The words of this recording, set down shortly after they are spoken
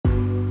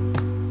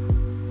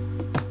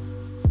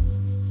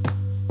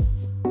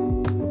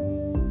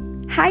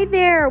Hi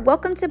there,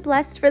 welcome to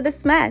Blessed for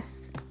This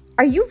Mess.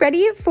 Are you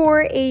ready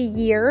for a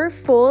year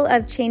full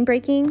of chain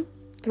breaking,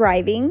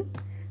 thriving,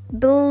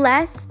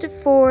 blessed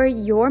for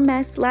your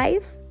mess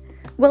life?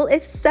 Well,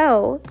 if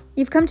so,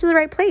 you've come to the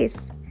right place.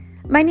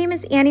 My name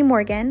is Annie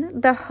Morgan,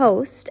 the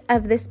host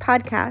of this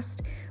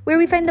podcast, where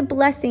we find the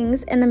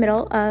blessings in the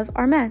middle of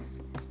our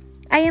mess.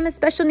 I am a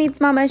special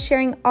needs mama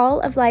sharing all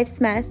of life's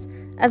mess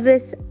of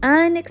this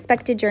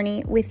unexpected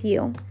journey with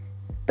you.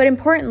 But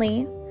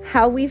importantly,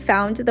 how we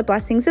found the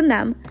blessings in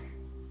them,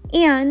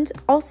 and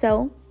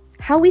also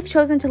how we've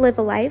chosen to live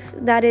a life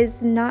that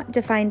is not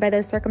defined by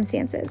those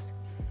circumstances.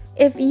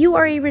 If you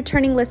are a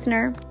returning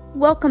listener,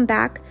 welcome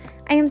back.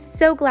 I am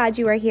so glad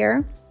you are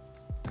here.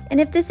 And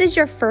if this is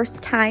your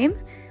first time,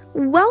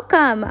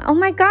 welcome. Oh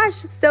my gosh,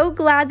 so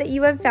glad that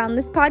you have found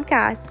this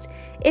podcast.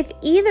 If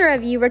either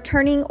of you,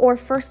 returning or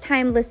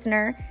first-time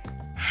listener,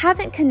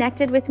 haven't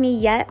connected with me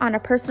yet on a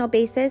personal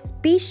basis,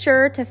 be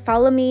sure to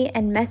follow me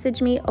and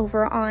message me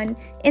over on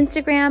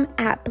Instagram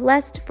at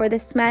Blessed for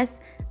This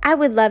Mess. I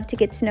would love to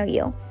get to know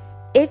you.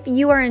 If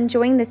you are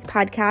enjoying this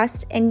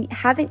podcast and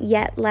haven't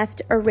yet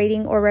left a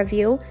rating or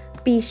review,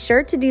 be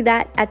sure to do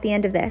that at the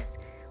end of this.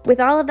 With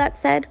all of that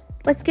said,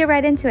 let's get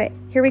right into it.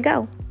 Here we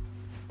go.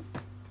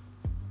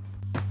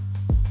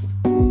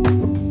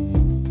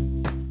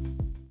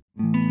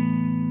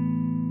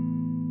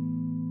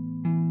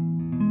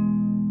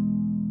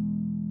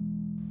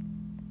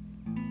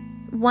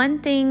 One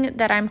thing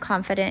that I'm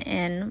confident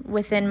in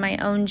within my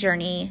own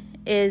journey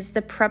is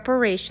the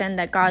preparation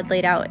that God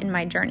laid out in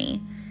my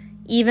journey,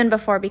 even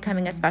before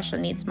becoming a special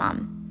needs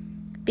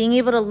mom. Being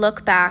able to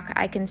look back,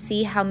 I can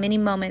see how many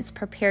moments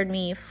prepared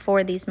me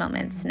for these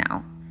moments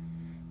now.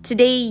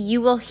 Today,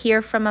 you will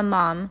hear from a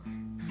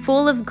mom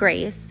full of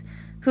grace,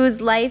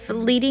 whose life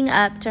leading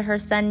up to her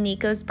son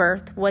Nico's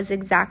birth was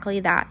exactly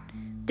that: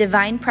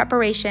 divine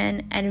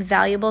preparation and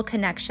valuable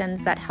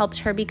connections that helped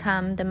her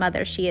become the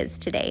mother she is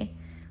today.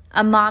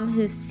 A mom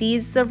who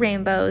sees the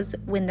rainbows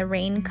when the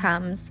rain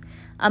comes.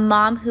 A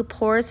mom who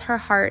pours her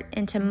heart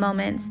into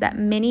moments that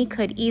many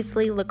could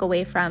easily look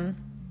away from.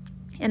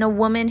 And a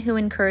woman who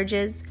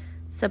encourages,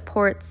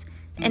 supports,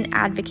 and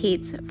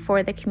advocates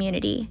for the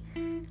community.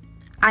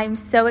 I'm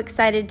so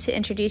excited to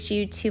introduce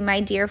you to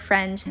my dear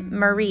friend,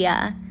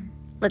 Maria.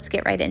 Let's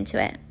get right into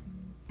it.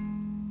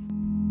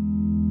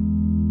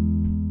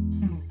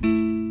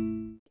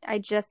 I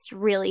just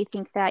really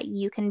think that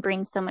you can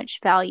bring so much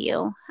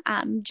value,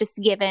 just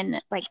given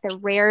like the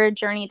rare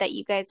journey that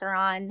you guys are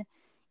on,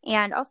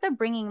 and also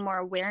bringing more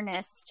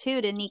awareness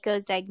too to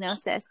Nico's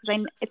diagnosis,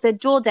 because it's a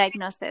dual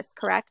diagnosis,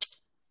 correct?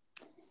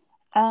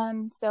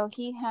 So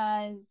he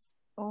has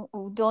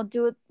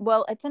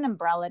it's an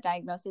umbrella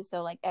diagnosis.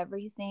 So like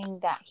everything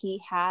that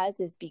he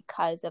has is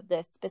because of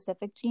this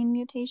specific gene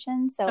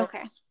mutation. So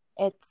Okay.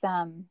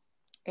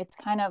 It's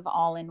kind of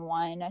all in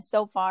one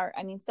so far.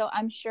 I mean, so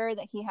I'm sure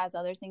that he has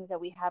other things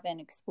that we haven't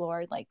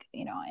explored. Like,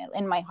 you know,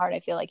 in my heart, I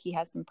feel like he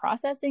has some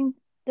processing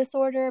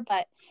disorder,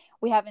 but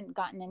we haven't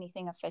gotten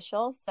anything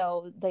official.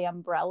 So the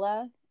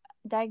umbrella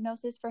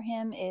diagnosis for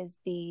him is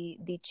the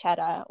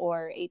CHETA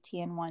or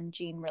ATN1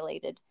 gene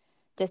related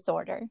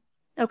disorder.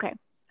 Okay.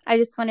 I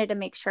just wanted to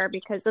make sure,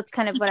 because that's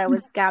kind of what I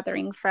was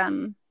gathering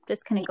from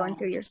just kind of going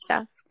through your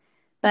stuff.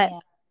 But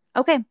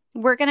okay,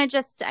 I'm going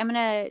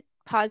to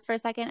pause for a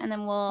second, and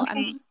then we're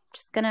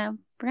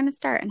going to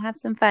start and have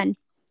some fun.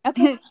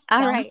 Okay.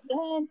 All right.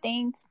 Good.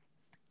 Thanks.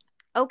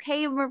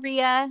 Okay,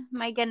 Maria,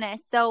 my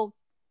goodness. So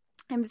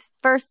I'm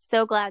first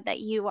so glad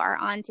that you are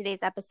on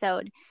today's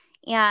episode.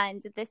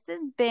 And this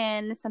has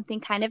been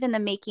something kind of in the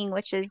making,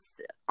 which is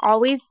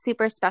always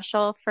super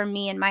special for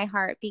me in my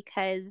heart,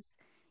 because,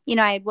 you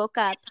know, I woke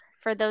up,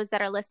 for those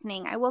that are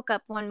listening, I woke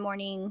up one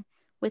morning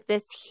with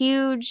this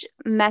huge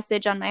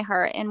message on my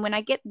heart. And when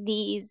I get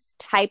these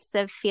types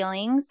of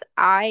feelings,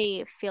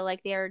 I feel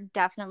like they're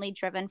definitely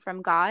driven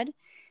from God.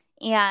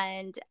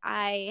 And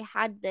I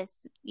had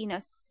this, you know,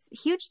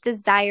 huge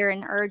desire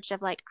and urge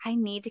of like, I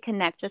need to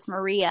connect with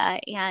Maria.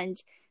 And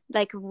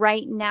like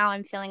right now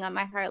I'm feeling on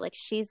my heart, like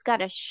she's got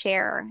to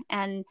share.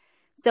 And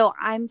so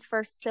I'm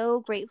first so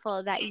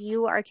grateful that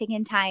you are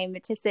taking time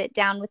to sit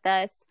down with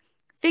us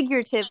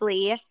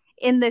figuratively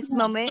in this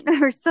moment,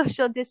 or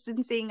social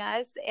distancing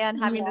us and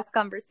having this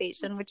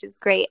conversation, which is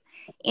great.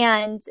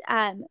 And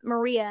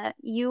Maria,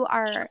 you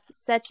are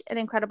such an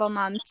incredible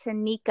mom to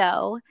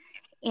Nico.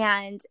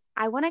 And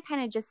I want to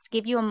kind of just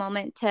give you a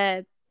moment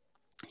to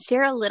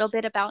share a little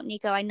bit about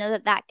Nico. I know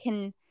that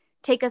can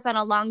take us on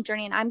a long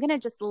journey, and I'm going to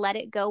just let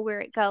it go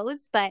where it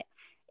goes. But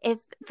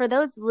if for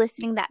those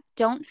listening that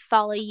don't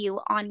follow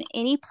you on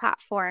any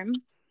platform,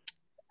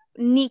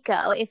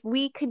 Nico, if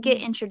we could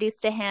get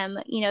introduced to him,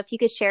 you know, if you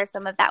could share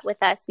some of that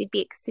with us, we'd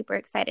be super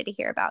excited to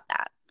hear about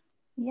that.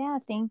 Yeah,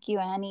 thank you,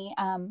 Annie.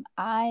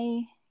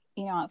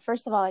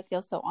 First of all, I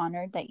feel so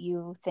honored that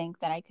you think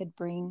that I could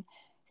bring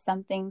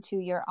something to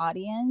your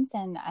audience,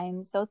 and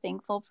I'm so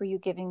thankful for you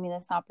giving me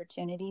this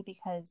opportunity,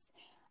 because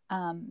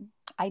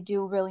I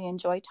do really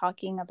enjoy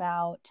talking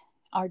about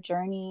our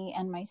journey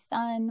and my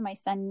son.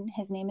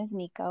 His name is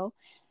Nico.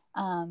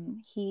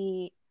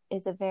 He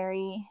is a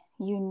very,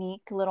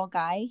 unique little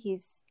guy.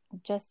 He's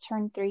just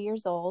turned 3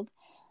 years old.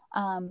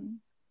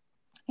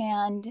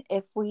 And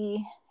if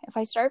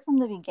I start from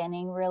the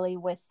beginning, really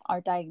with our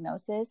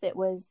diagnosis, it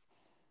was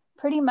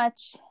pretty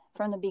much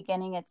from the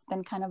beginning, it's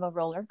been kind of a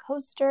roller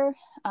coaster.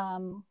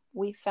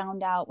 We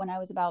found out when I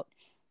was about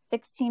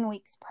 16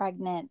 weeks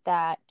pregnant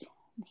that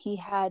he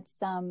had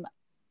some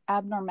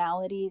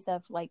abnormalities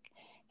of like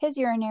his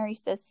urinary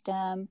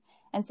system.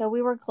 And so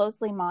we were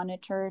closely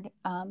monitored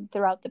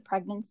throughout the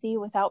pregnancy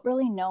without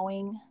really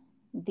knowing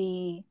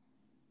the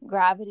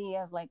gravity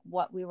of like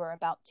what we were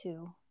about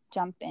to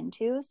jump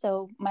into.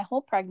 So my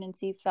whole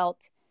pregnancy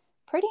felt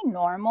pretty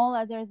normal,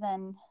 other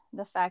than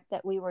the fact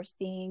that we were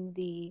seeing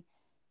the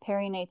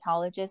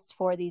perinatologist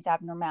for these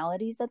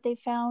abnormalities that they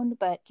found.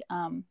 But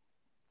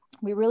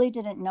we really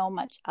didn't know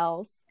much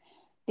else.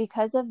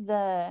 Because of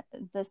the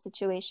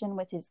situation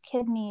with his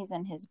kidneys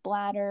and his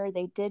bladder,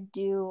 they did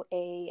do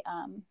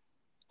an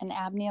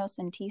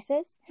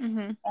amniocentesis.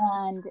 Mm-hmm.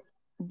 And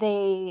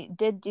they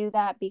did do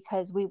that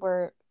because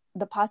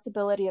the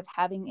possibility of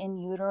having in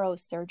utero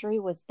surgery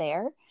was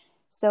there.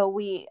 So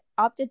we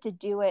opted to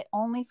do it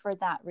only for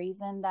that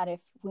reason, that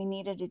if we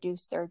needed to do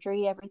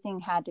surgery,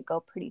 everything had to go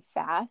pretty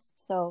fast.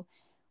 So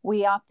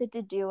we opted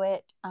to do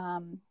it.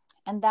 And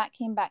that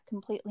came back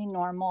completely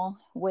normal,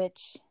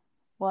 which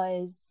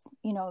was,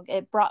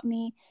 it brought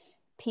me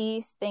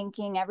peace,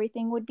 thinking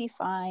everything would be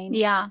fine.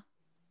 Yeah.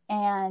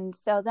 And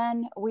so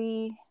then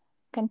we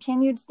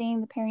continued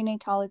seeing the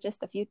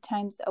perinatologist a few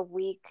times a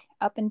week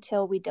up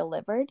until we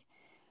delivered.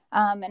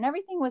 And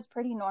everything was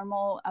pretty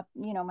normal.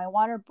 My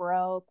water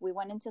broke. We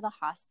went into the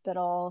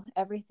hospital.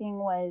 Everything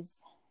was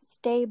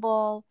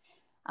stable.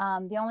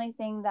 The only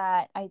thing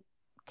that I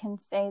can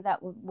say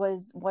that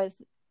was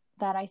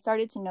that I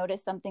started to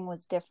notice something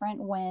was different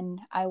when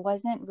I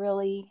wasn't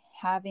really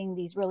having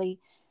these really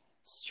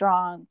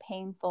strong,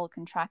 painful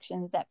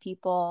contractions that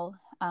people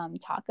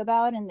talk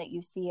about and that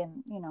you see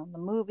in, the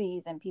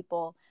movies and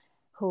people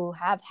who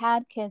have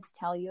had kids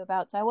tell you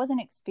about. So I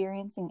wasn't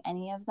experiencing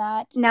any of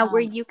that. Now,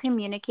 were you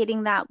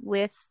communicating that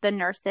with the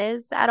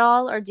nurses at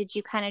all? Or did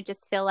you kind of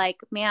just feel like,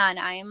 man,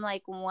 I am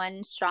like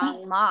one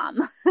strong mom?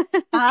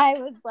 I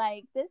was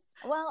like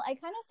I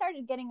kind of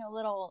started getting a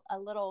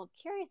little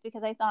curious,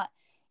 because I thought,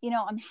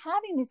 I'm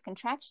having these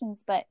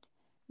contractions, but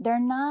they're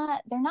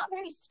not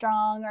very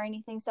strong or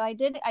anything. So I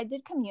did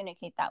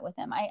communicate that with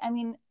him. I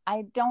mean,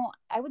 I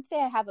would say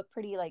I have a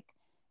pretty like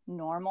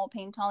normal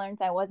pain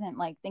tolerance. I wasn't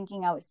like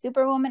thinking I was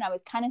superwoman. I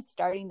was kind of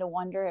starting to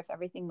wonder if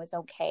everything was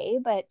okay.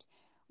 But,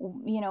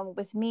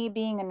 with me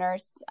being a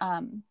nurse,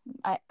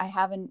 I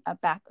have a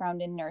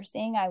background in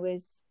nursing. I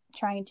was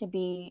trying to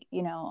be,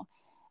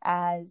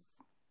 as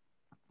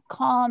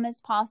calm as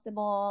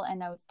possible.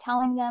 And I was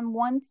telling them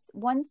once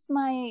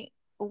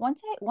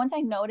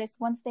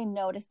they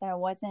noticed that I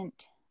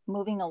wasn't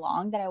moving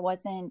along, that I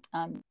wasn't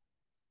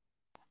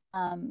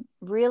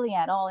really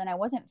at all, and I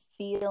wasn't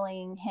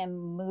feeling him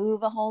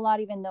move a whole lot,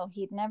 even though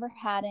he'd never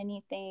had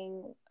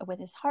anything with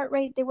his heart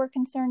rate they were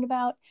concerned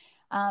about.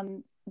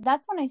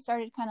 That's when I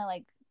started kind of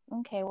like,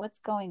 okay, what's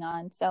going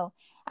on? So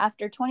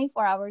after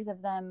 24 hours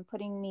of them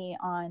putting me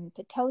on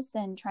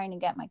Pitocin, trying to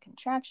get my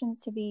contractions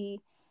to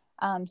be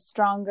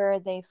stronger,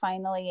 they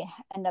finally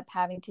end up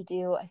having to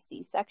do a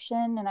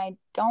C-section. And I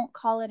don't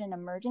call it an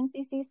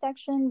emergency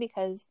C-section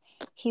because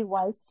he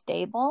was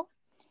stable.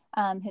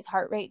 His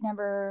heart rate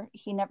never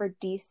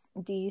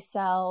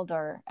decelled,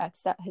 or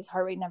his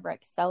heart rate never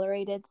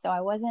accelerated. So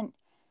I wasn't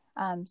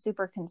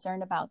super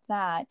concerned about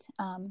that.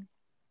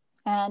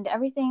 And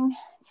everything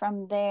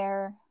from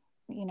there,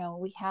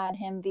 we had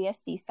him via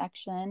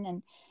C-section,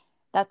 and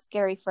that's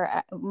scary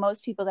for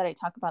most people that I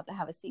talk about that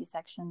have a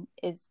C-section.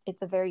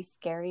 It's a very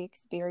scary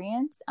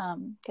experience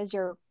because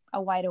you're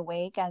wide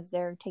awake as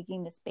they're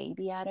taking this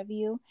baby out of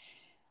you.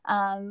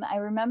 I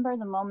remember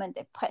the moment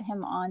they put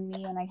him on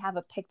me, and I have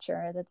a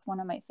picture that's one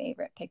of my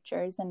favorite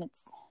pictures, and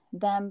it's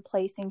them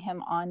placing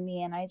him on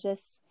me. And I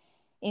just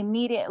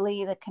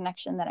immediately, the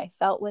connection that I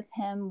felt with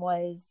him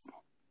was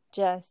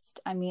just,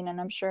 and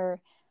I'm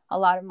sure a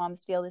lot of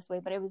moms feel this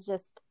way, but it was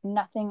just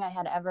nothing I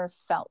had ever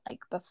felt like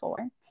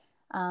before.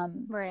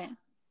 Right.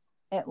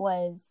 It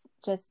was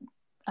just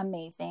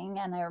amazing.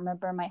 And I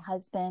remember my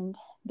husband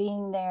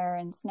being there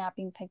and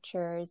snapping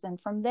pictures. And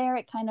from there,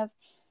 it kind of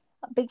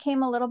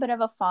became a little bit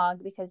of a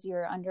fog because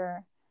you're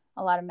under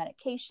a lot of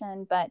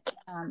medication. But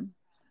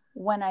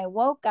when I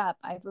woke up,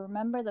 I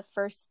remember the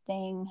first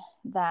thing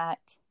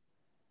that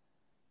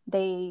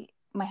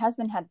my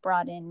husband had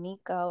brought in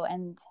Nico,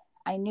 and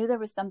I knew there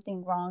was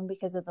something wrong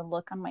because of the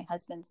look on my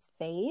husband's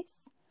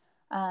face.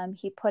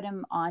 He put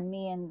him on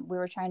me, and we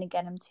were trying to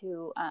get him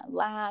to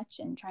latch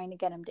and trying to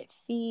get him to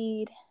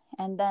feed.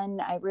 And then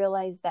I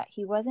realized that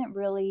he wasn't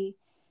really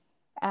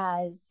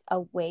as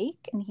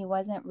awake, and he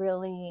wasn't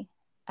really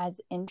as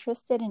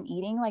interested in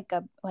eating like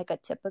a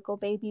typical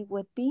baby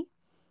would be.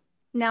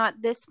 Now,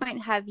 at this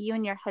point, have you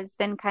and your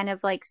husband kind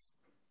of like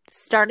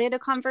started a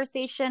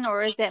conversation,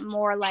 or is it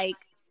more like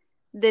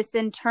this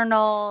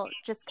internal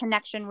just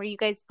connection where you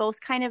guys both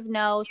kind of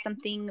know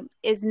something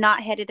is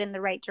not headed in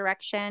the right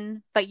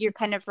direction, but you're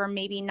kind of, or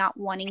maybe not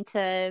wanting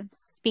to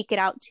speak it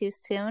out too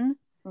soon.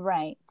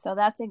 Right. So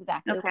that's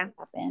exactly Okay.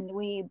 what happened.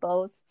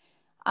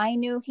 I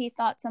knew he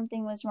thought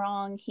something was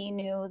wrong. He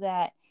knew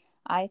that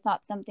I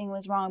thought something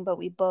was wrong, but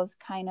we both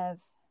kind of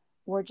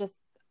were just,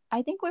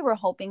 I think we were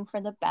hoping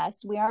for the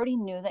best. We already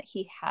knew that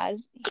he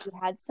had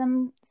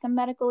some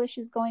medical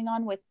issues going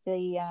on with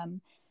the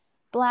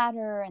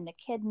bladder and the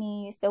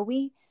kidney. So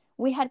we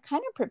had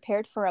kind of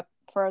prepared for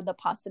the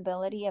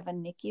possibility of a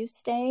NICU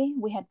stay.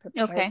 We had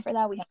prepared for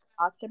that. We had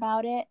talked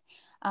about it.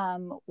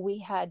 We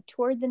had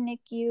toured the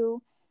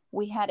NICU.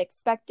 We had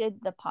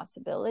expected the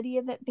possibility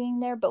of it being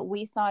there, but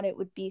we thought it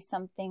would be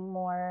something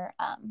more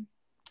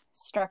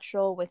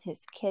structural with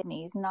his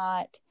kidneys,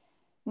 not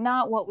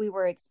what we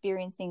were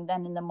experiencing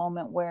then in the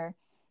moment, where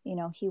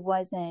he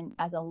wasn't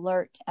as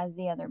alert as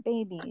the other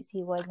babies.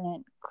 He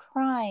wasn't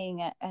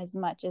crying as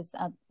much as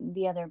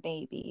the other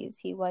babies.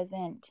 He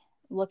wasn't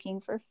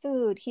looking for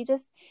food.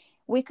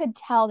 We could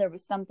tell there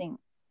was something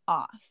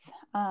off.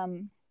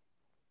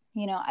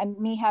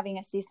 Me having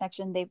a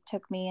C-section, they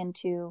took me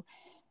into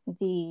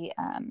the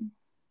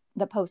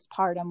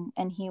postpartum,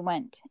 and he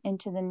went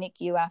into the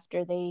NICU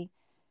after they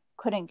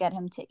couldn't get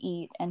him to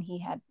eat, and he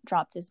had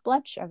dropped his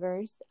blood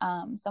sugars.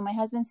 So my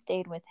husband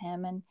stayed with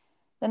him, and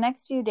the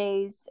next few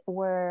days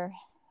were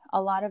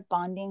a lot of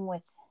bonding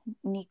with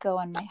Nico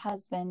and my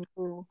husband,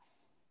 who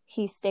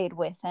he stayed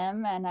with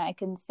him. And I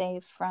can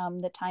say from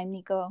the time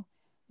Nico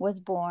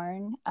was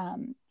born,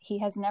 he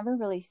has never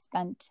really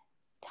spent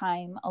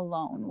time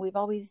alone.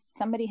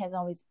 Somebody has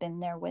always been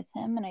there with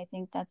him. And I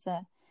think that's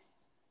a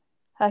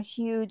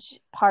huge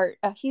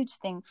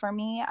thing for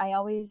me. I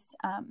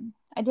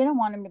didn't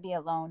want him to be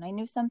alone. I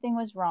knew something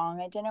was wrong.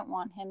 I didn't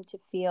want him to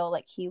feel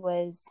like he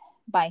was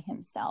by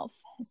himself.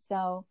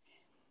 So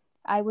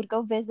I would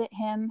go visit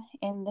him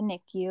in the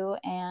NICU,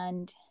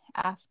 and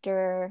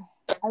after,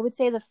 I would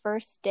say, the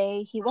first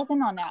day, he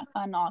wasn't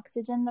on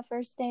oxygen the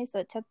first day, so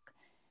it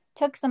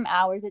took some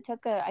hours. It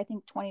took I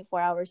think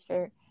 24 hours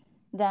for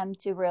them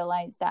to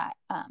realize that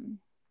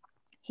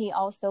he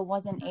also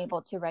wasn't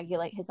able to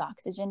regulate his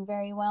oxygen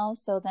very well.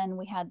 So then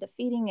we had the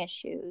feeding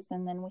issues,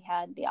 and then we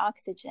had the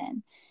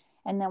oxygen,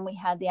 and then we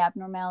had the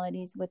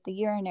abnormalities with the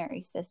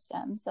urinary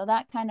system. So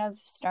that kind of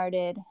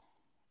started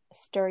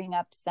stirring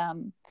up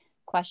some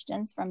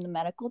questions from the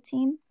medical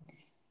team.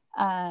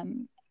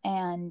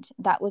 And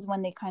that was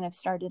when they kind of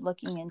started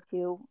looking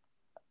into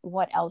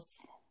what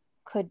else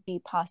could be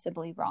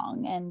possibly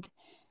wrong. And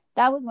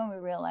that was when we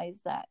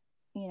realized that,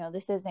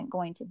 this isn't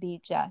going to be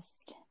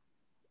just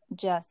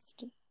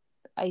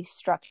a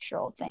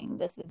structural thing.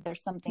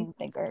 There's something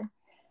bigger.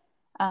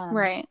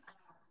 Right.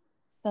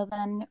 So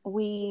then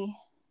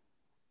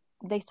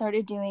they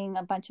started doing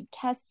a bunch of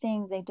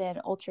testings. They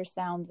did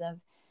ultrasounds of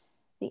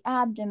the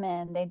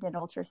abdomen, they did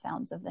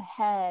ultrasounds of the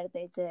head,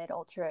 they did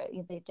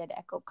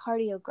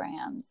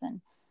echocardiograms,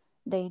 and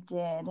they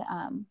did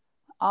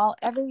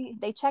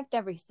they checked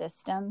every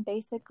system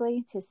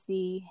basically to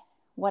see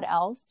what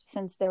else,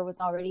 since there was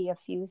already a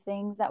few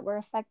things that were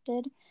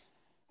affected.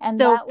 And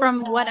so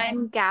from what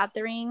I'm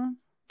gathering,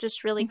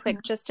 just really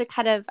quick, just to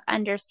kind of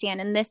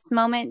understand, in this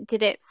moment,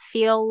 did it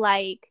feel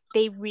like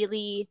they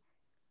really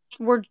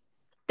were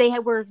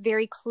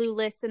very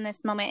clueless in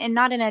this moment, and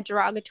not in a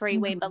derogatory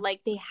way, but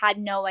like they had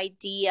no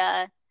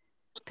idea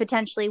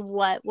potentially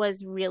what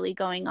was really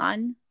going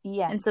on?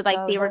 Yes. And so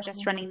like they were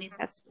just running these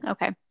tests.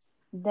 Okay.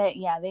 They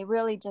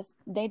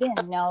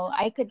didn't know.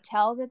 I could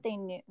tell that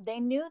they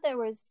knew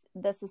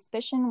the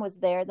suspicion was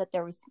there, that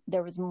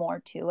there was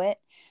more to it.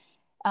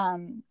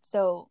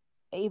 So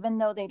even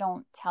though they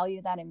don't tell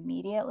you that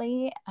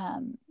immediately,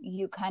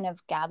 you kind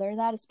of gather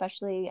that,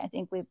 especially I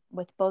think with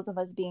both of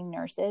us being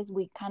nurses,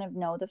 we kind of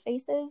know the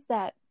faces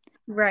that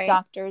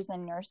doctors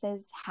and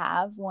nurses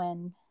have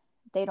when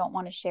they don't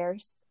want to share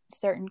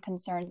certain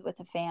concerns with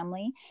the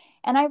family.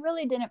 And I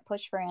really didn't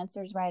push for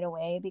answers right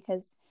away,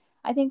 because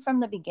I think from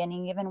the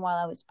beginning, even while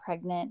I was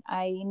pregnant,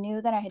 I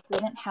knew that I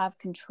didn't have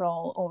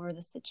control over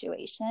the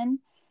situation.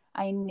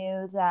 I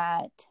knew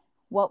that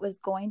what was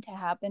going to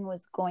happen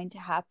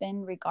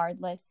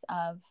regardless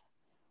of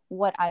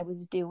what I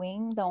was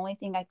doing. The only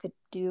thing I could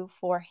do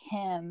for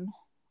him,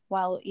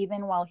 while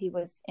he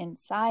was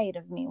inside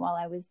of me, while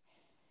I was,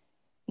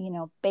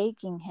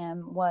 baking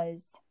him,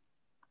 was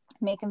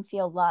make him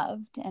feel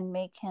loved and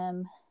make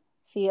him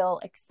feel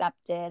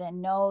accepted,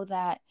 and know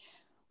that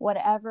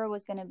whatever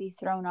was going to be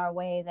thrown our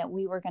way, that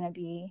we were going to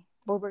be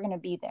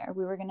there.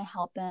 We were going to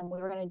help him. We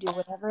were going to do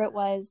whatever it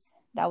was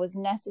that was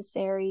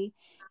necessary.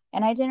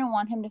 And I didn't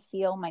want him to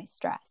feel my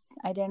stress.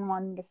 I didn't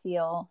want him to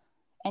feel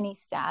any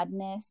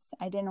sadness.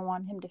 I didn't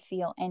want him to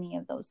feel any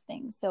of those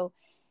things. So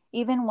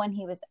even when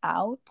he was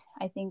out,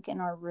 I think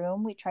in our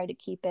room, we try to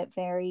keep it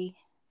very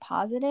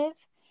positive.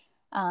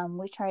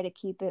 We try to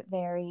keep it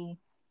very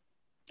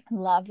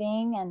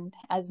loving and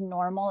as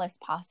normal as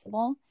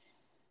possible,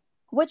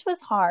 which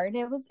was hard.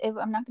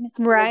 I'm not going to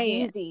say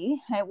it was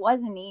easy. It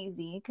wasn't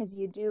easy, because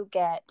you do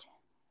get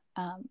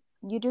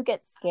you do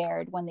get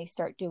scared when they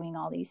start doing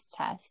all these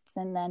tests.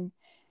 And then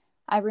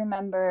I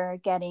remember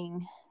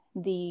getting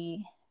the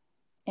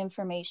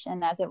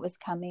information as it was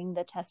coming,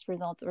 the test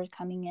results were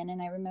coming in.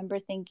 And I remember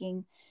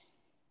thinking,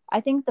 I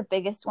think the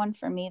biggest one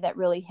for me that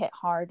really hit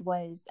hard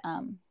was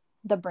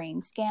the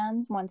brain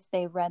scans. Once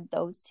they read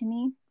those to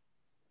me,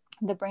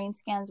 the brain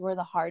scans were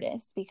the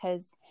hardest,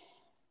 because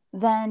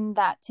then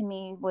that to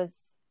me was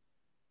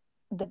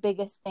the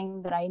biggest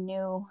thing that I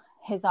knew.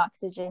 His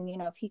oxygen,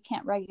 if he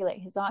can't regulate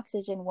his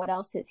oxygen, what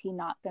else is he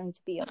not going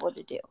to be able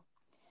to do?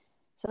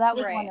 So that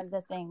was one of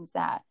the things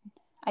that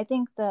I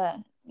think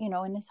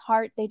in his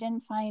heart, they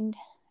didn't find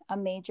a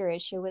major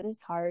issue with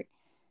his heart.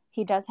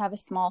 He does have a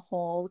small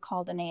hole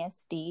called an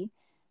ASD,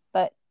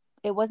 but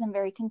it wasn't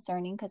very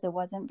concerning because it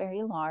wasn't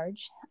very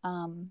large.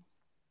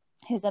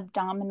 His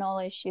abdominal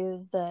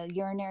issues, the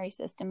urinary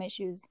system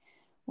issues,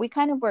 we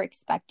kind of were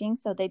expecting,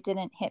 so they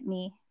didn't hit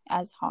me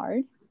as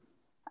hard.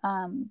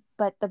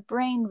 But the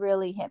brain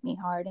really hit me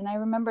hard. And I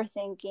remember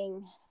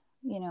thinking,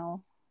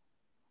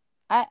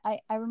 I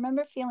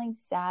remember feeling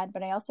sad,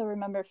 but I also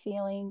remember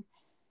feeling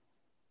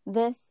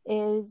this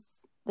is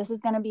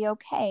going to be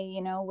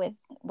okay,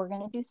 we're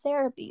going to do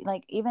therapy.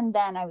 Like, even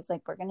then I was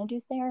like, we're going to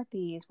do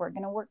therapies. We're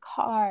going to work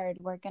hard.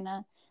 We're going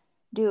to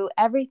do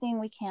everything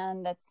we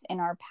can that's in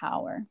our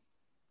power.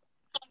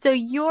 So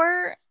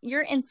your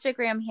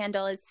Instagram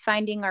handle is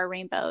Finding Our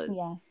Rainbows.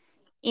 Yeah.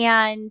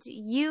 And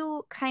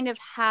you kind of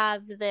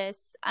have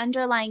this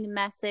underlying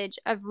message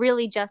of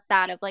really just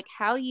that, of like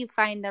how you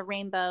find the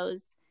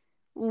rainbows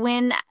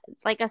when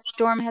like a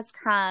storm has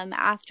come,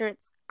 after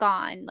it's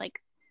gone,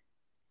 like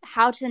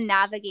how to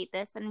navigate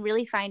this and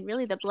really find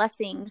really the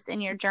blessings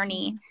in your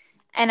journey.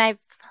 And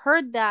I've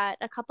heard that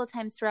a couple of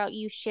times throughout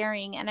you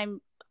sharing, and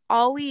I'm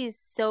always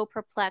so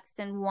perplexed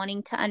and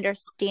wanting to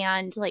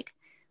understand like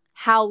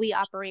how we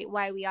operate,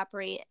 why we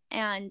operate.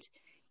 And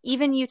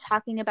even you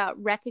talking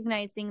about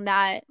recognizing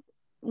that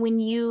when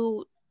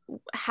you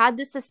had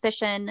the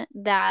suspicion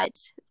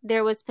that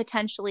there was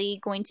potentially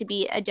going to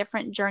be a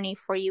different journey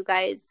for you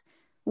guys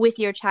with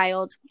your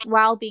child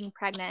while being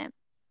pregnant,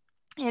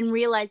 and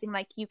realizing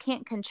like you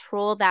can't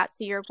control that,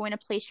 so you're going to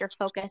place your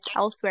focus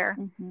elsewhere.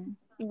 Mm-hmm.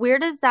 Where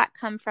does that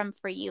come from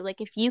for you? Like,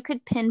 if you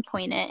could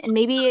pinpoint it, and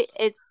maybe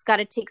it's got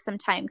to take some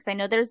time because I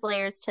know there's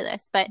layers to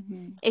this, but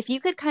if you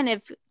could kind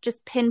of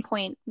just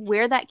pinpoint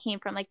where that came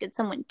from, like, did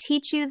someone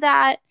teach you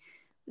that?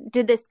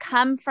 Did this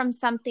come from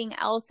something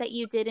else that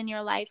you did in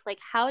your life? Like,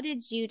 how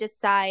did you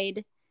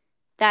decide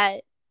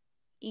that,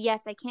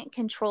 yes, I can't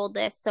control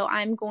this, so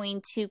I'm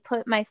going to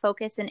put my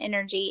focus and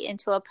energy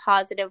into a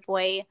positive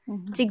way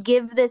to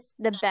give this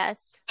the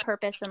best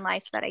purpose in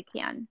life that I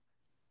can?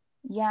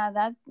 Yeah,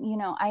 that,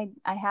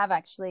 I have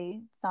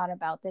actually thought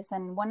about this.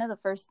 And one of the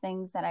first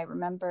things that I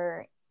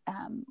remember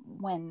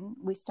when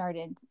we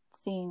started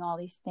seeing all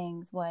these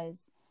things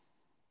was,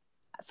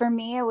 for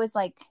me, it was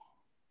like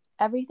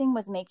everything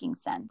was making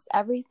sense.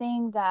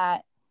 Everything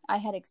that I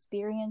had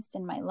experienced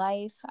in my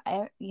life,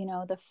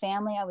 the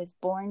family I was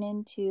born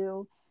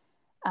into,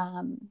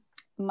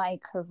 my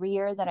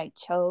career that I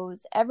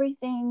chose,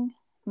 everything,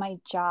 my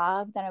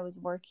job that I was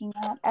working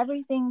at,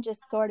 everything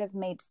just sort of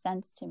made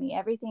sense to me.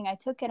 Everything, I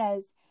took it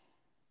as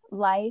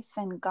life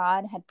and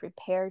God had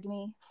prepared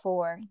me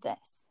for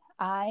this.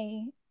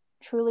 I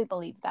truly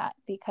believe that,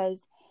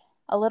 because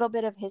a little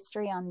bit of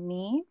history on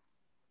me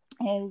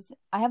is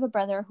I have a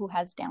brother who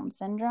has Down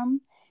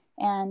syndrome,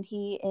 and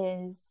he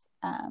is,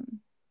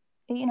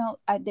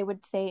 they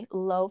would say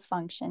low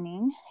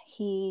functioning.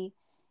 He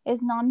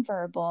is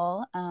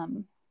nonverbal,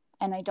 and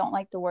I don't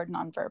like the word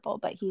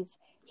nonverbal, but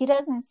he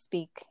doesn't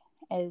speak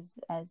as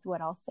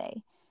what I'll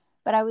say.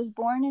 But I was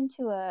born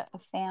into a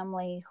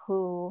family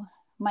who,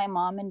 my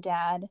mom and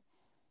dad,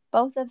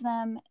 both of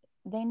them,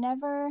 they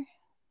never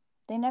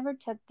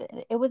took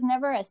it was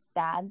never a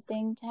sad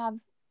thing to have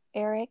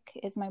Eric,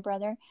 is my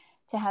brother,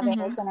 to have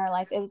Eric in our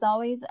life. It was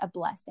always a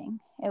blessing.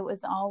 It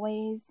was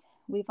always,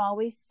 we've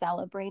always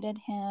celebrated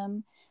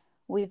him.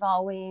 We've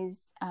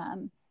always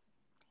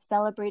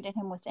celebrated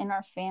him within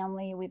our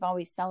family. We've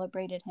always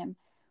celebrated him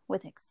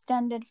with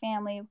extended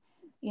family.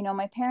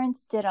 My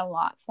parents did a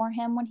lot for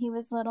him when he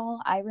was little.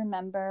 I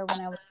remember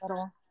when I was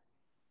little,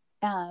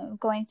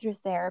 going through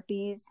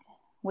therapies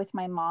with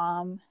my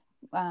mom,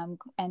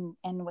 and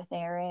with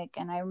Eric.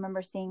 And I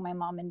remember seeing my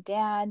mom and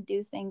dad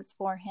do things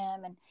for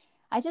him. And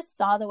I just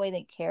saw the way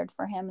they cared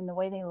for him and the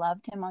way they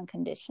loved him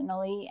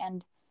unconditionally.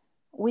 And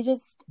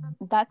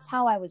that's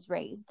how I was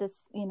raised.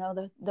 This,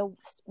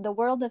 the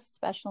world of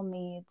special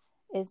needs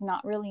is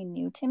not really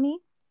new to me.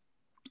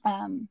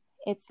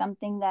 It's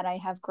something that I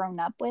have grown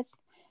up with.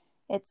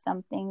 It's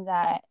something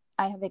that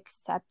I have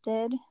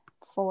accepted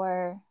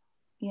for,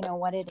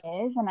 what it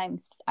is. And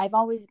I've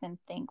always been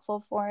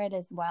thankful for it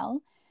as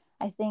well.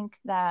 I think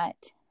that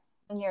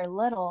when you're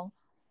little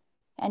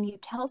and you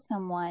tell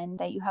someone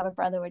that you have a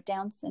brother with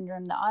Down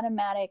syndrome, the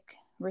automatic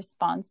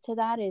response to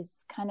that is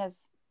kind of,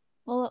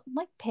 well,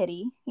 like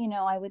pity,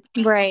 I would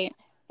say. Right.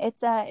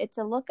 It's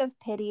a look of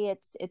pity.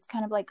 It's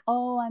kind of like,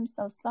 oh, I'm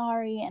so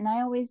sorry. And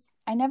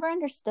I never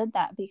understood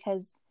that,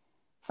 because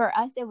for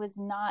us, it was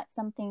not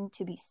something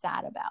to be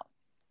sad about.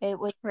 It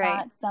was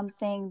not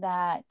something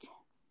that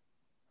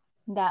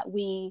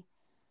we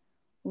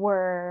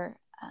were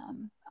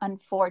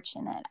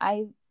unfortunate.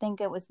 I think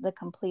it was the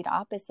complete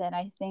opposite.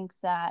 I think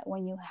that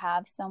when you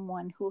have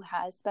someone who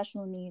has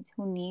special needs,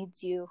 who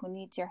needs you, who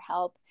needs your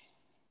help,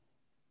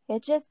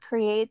 it just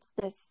creates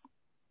this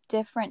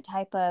different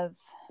type of,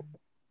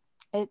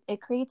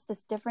 it creates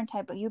this different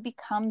type of, you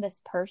become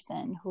this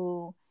person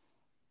who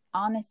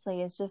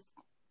honestly is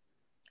just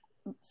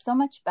so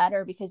much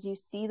better because you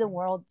see the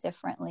world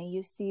differently.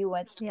 You see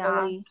what's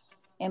really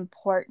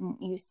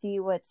important. You see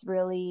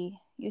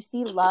you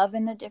see love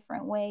in a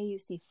different way. You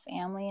see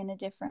family in a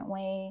different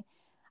way.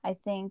 I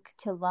think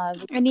to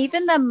love. And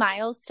even the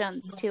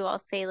milestones too, I'll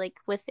say, like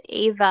with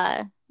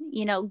Ava,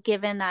 you know,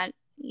 given that,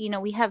 you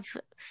know, we have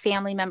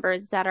family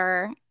members that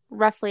are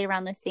roughly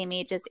around the same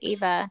age as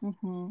Ava.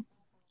 Mm-hmm.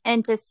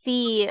 And to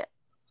see,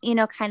 you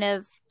know, kind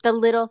of the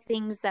little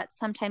things that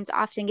sometimes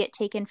often get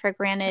taken for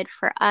granted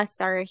for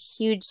us are a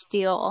huge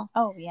deal.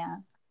 Oh, yeah.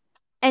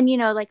 And, you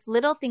know, like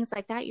little things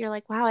like that, you're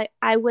like, wow,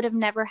 I would have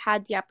never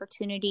had the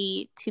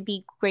opportunity to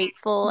be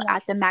grateful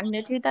at the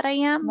magnitude that I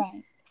am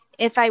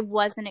if I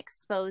wasn't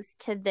exposed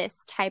to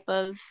this type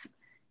of,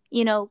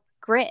 you know,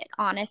 grit,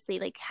 honestly,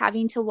 like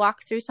having to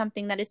walk through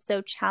something that is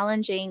so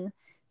challenging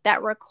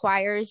that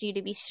requires you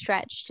to be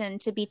stretched and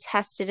to be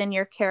tested in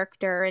your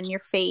character and your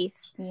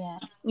faith. Yeah.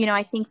 You know,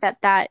 I think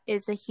that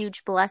is a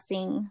huge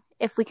blessing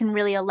if we can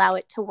really allow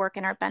it to work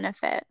in our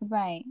benefit.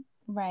 Right.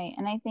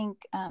 And I think,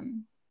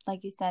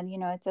 like you said, you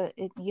know,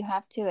 you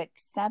have to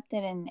accept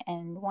it.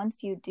 And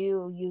once you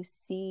do, you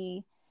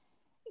see,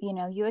 you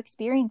know, you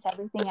experience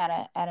everything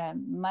at a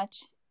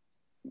much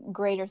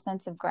greater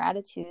sense of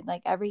gratitude,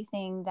 like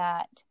everything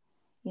that,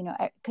 you know,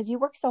 because you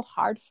work so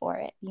hard for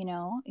it, you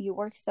know, you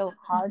work so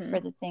hard for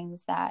the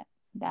things that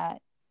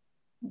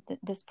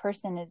this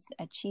person is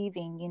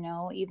achieving, you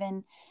know,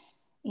 even,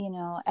 you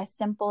know, as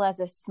simple as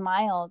a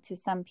smile to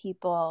some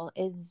people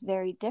is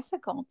very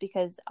difficult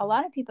because a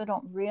lot of people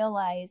don't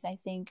realize, I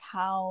think,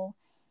 how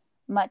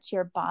much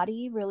your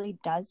body really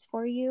does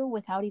for you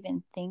without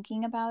even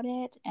thinking about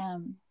it.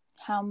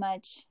 How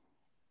much,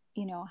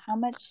 you know, how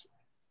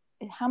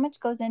much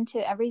goes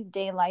into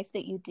everyday life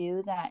that you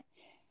do that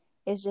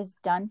is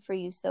just done for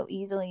you so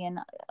easily. And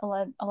a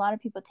lot of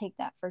people take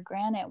that for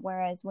granted.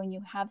 Whereas when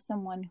you have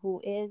someone who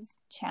is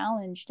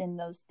challenged in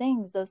those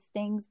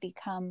things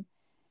become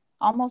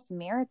almost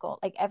miracle,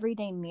 like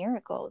everyday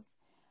miracles.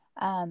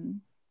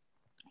 You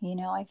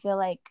know, I feel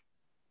like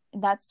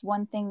that's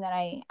one thing that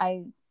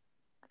I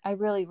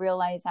really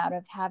realized out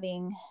of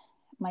having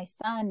my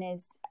son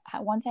is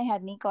once I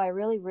had Nico, I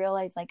really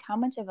realized like how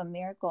much of a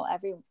miracle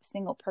every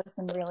single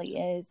person really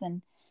is.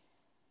 And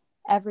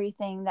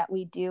everything that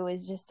we do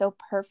is just so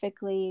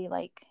perfectly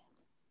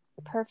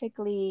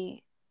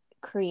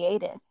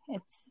created.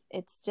 It's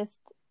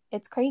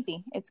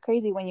crazy. It's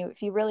crazy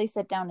if you really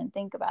sit down and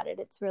think about it.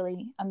 It's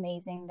really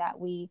amazing that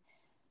we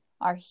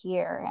are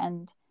here.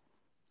 And,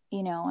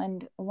 you know,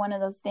 and one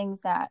of those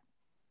things that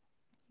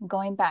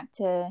going back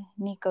to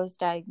Nico's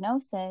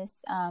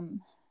diagnosis,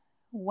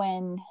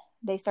 when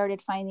they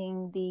started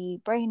finding the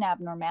brain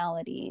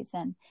abnormalities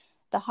and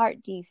the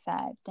heart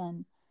defect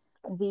and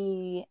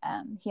he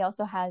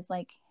also has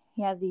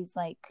these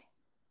like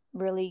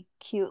really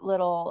cute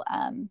little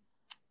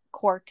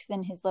quirks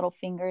in his little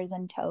fingers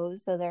and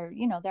toes. So they're,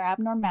 you know, they're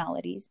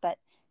abnormalities, but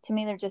to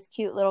me, they're just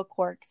cute little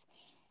quirks.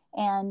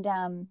 And,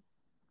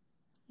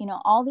 you know,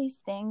 all these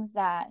things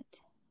that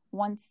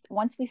once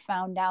we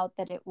found out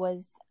that it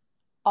was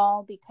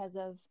all because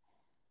of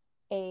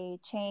a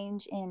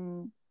change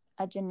in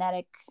a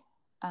genetic,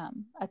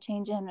 a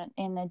change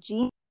in the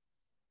gene,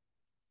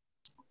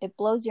 it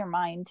blows your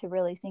mind to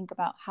really think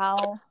about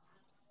how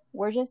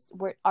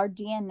our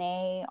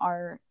DNA,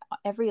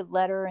 every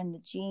letter in the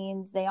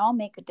genes, they all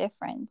make a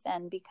difference.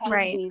 And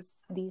because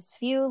these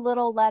few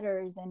little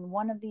letters in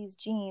one of these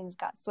genes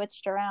got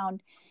switched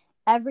around,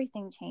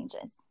 everything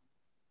changes.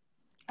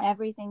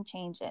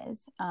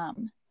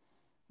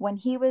 When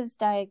he was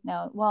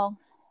diagnosed,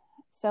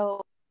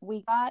 so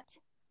we got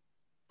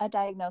a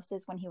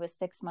diagnosis when he was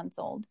 6 months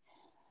old.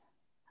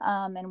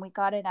 And we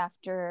got it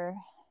after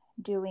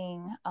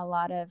doing a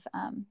lot of,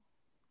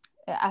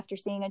 after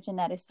seeing a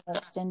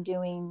geneticist and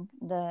doing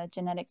the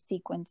genetic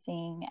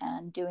sequencing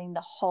and doing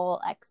the whole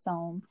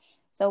exome.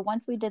 So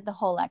once we did the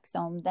whole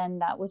exome, then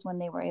that was when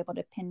they were able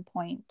to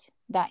pinpoint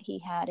that he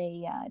had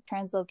a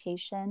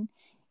translocation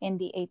in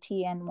the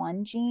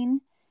ATN1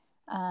 gene.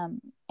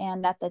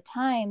 And at the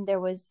time, there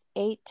was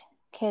 8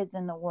 kids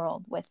in the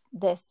world with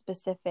this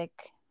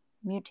specific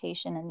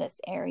mutation in this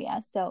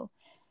area. So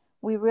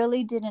we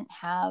really didn't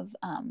have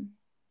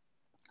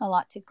a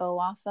lot to go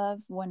off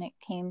of when it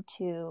came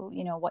to,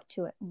 you know, what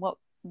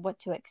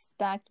to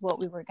expect, what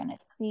we were going to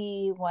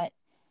see, what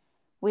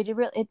we did.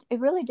 It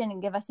really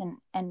didn't give us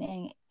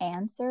any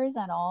answers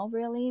at all.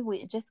 Really,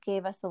 it just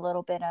gave us a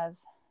little bit of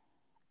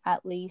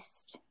at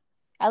least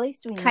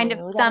we kind knew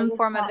of some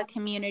form of a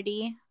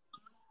community.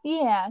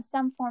 Yeah,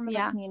 some form of a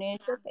Yeah.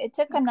 community. It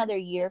took Okay. another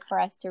year for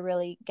us to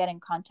really get in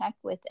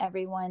contact with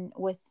everyone,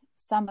 with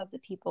some of the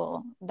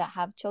people that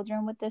have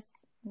children with this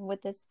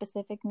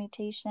specific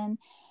mutation.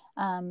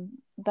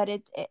 But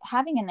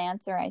having an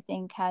answer, I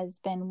think, has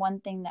been one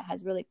thing that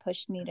has really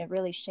pushed me to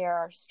really share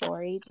our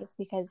story, just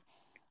because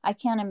I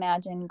can't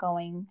imagine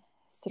going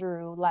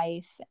through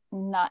life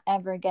not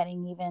ever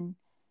getting even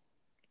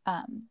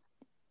um,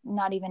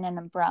 not even an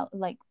umbrella,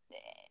 like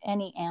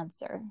any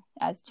answer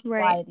as to Right.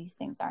 why these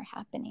things are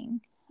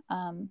happening.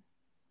 Um,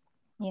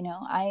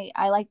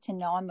 I like to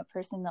know. I'm a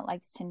person that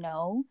likes to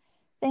know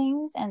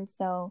things, and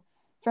so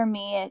for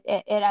me,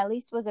 it at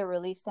least was a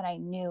relief that I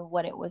knew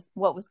what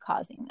was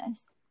causing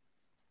this.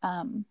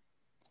 Um,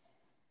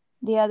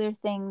 the other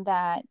thing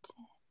that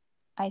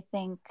I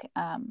think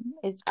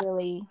is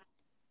really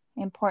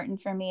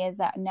important for me is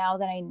that now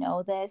that I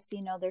know this,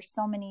 there's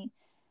so many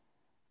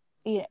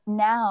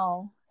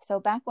now. So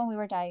back when we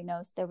were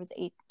diagnosed, there was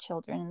 8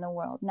 children in the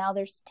world. Now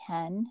there's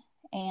 10,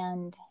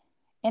 and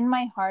in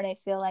my heart, I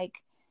feel like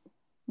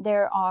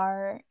there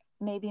are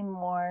maybe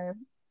more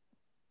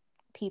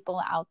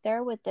people out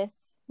there with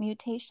this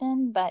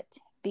mutation, but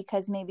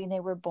because maybe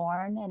they were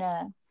born at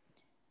a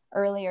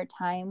earlier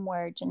time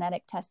where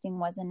genetic testing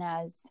wasn't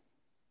as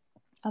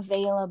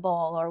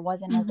available or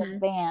wasn't as Mm-hmm.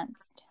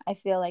 advanced, I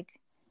feel like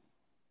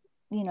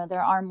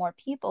there are more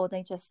people.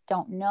 They just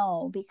don't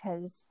know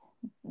because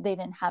they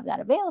didn't have that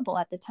available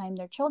at the time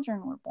their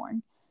children were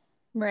born.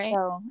 Right.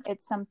 So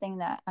it's something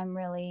that I'm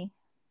really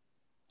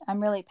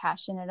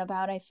passionate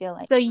about. I feel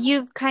like, So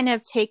you've kind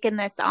of taken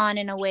this on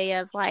in a way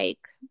of like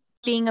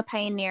being a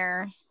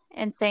pioneer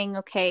and saying,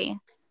 okay,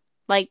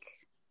 like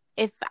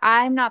if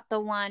I'm not the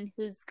one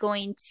who's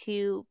going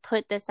to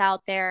put this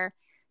out there,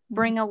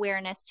 bring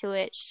awareness to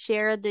it,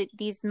 share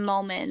these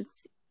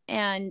moments,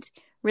 and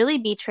really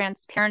be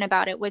transparent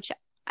about it, which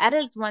that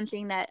is one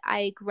thing that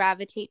I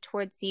gravitate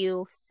towards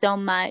you so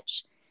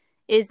much,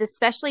 is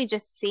especially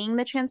just seeing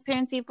the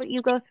transparency of what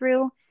you go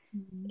through,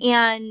 mm-hmm.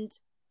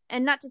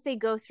 and not to say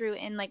go through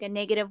in like a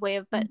negative way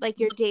of, but like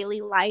your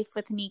daily life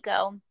with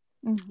Nico,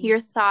 Mm-hmm. your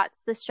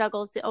thoughts, the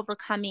struggles, the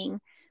overcoming.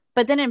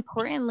 But then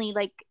importantly,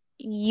 like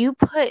you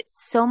put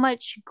so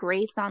much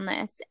grace on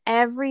this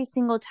every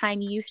single time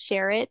you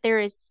share it. There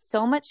is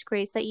so much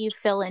grace that you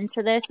fill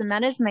into this. And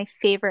that is my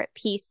favorite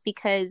piece,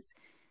 because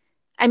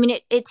I mean,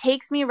 it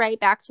takes me right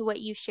back to what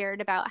you shared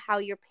about how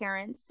your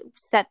parents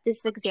set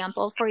this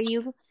example for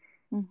you.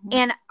 Mm-hmm.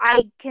 And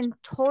I can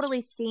totally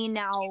see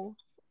now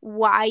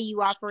why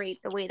you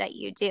operate the way that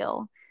you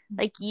do.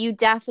 Like, you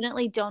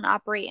definitely don't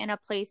operate in a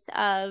place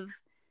of,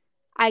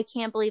 I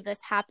can't believe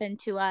this happened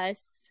to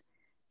us,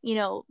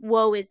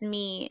 woe is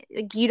me.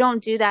 Like, you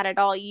don't do that at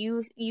all.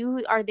 You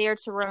are there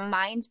to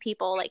remind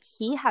people like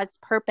he has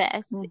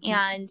purpose, Mm-hmm.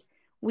 and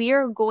we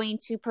are going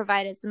to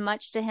provide as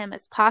much to him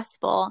as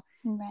possible,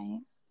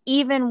 Right.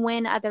 even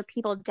when other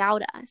people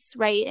doubt us,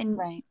 right? And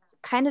Right.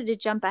 kind of to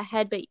jump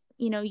ahead, but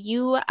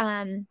you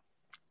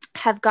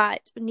have got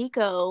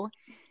Nico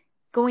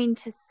going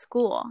to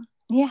school,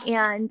 Yeah.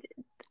 and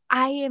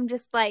I am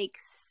just like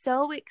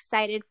so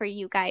excited for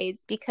you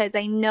guys, because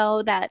I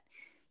know that,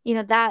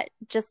 that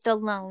just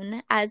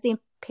alone as a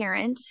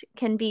parent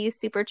can be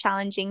super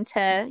challenging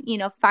to,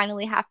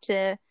 finally have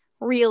to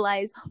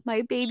realize, oh,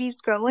 my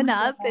baby's growing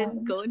up Yeah.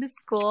 and going to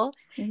school.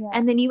 Yeah.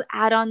 And then you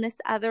add on this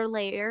other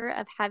layer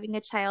of having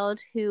a child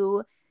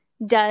who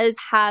does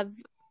have,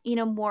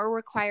 more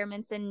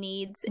requirements and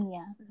needs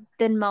Yeah.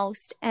 than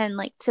most, and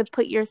like to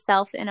put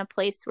yourself in a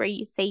place where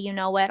you say, you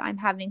know what, I'm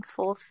having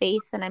full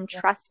faith and I'm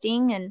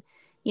trusting, and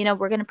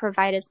we're going to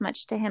provide as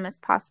much to him as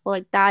possible.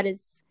 Like, that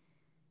is,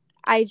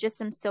 I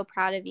just am so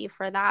proud of you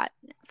for that,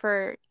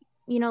 for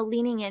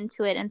leaning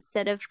into it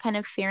instead of kind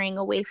of fearing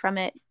away from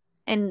it.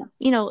 And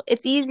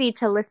it's easy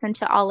to listen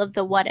to all of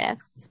the what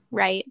ifs,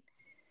 right?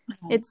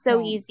 Right. It's so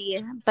Right.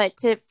 easy, but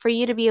for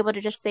you to be able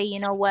to just say, you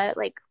know what,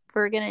 like,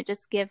 we're going to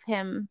just give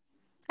him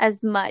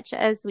as much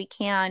as we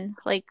can.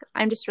 Like,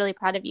 I'm just really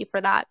proud of you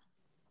for that.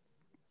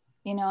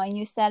 And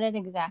you said it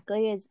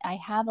exactly, is I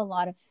have a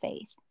lot of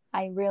faith.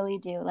 I really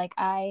do. Like,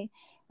 I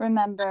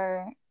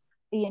remember,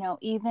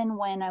 even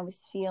when I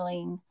was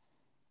feeling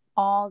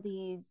all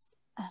these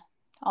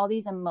all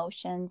these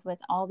emotions with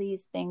all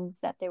these things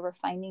that they were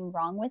finding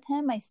wrong with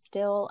him, I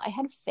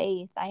had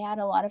faith. I had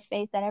a lot of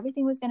faith that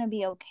everything was going to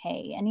be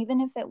okay. And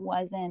even if it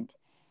wasn't,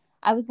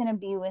 I was going to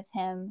be with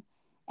him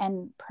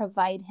and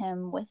provide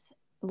him with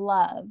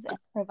love and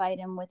provide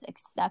him with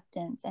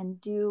acceptance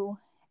and do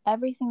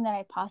everything that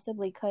I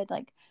possibly could.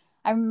 Like,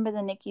 I remember the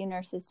NICU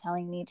nurses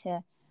telling me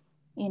to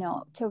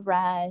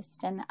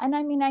rest. And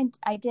I mean,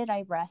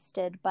 I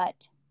rested,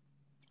 but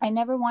I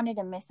never wanted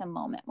to miss a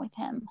moment with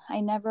him.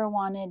 I never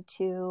wanted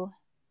to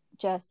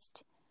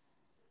just,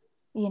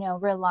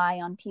 rely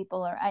on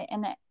people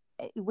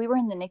we were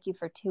in the NICU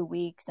for 2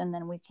 weeks, and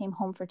then we came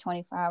home for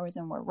 24 hours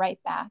and we're right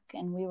back.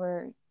 And we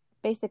were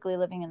basically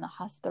living in the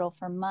hospital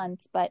for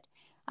months, but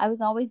I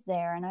was always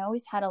there, and I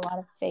always had a lot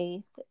of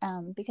faith,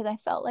 because I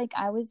felt like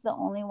I was the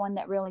only one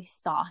that really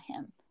saw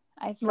him.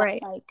 I felt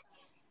Right. like,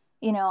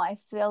 I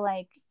feel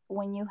like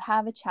when you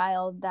have a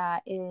child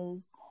that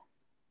is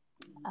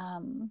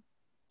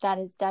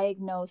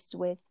diagnosed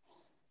with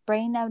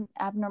brain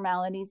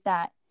abnormalities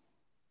that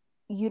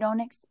you don't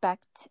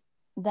expect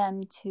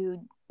them to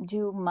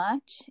do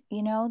much,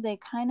 they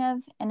kind of,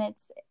 and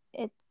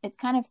it's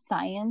kind of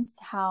science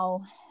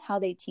how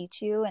they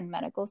teach you in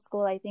medical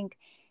school. I think,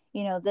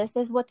 this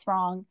is what's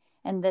wrong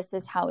and this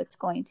is how it's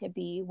going to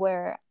be,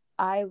 where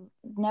I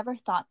never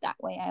thought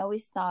that way. I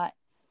always thought,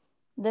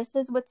 this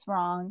is what's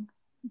wrong,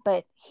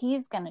 but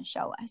he's going to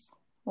show us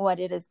what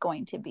it is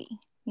going to be.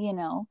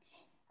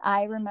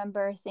 I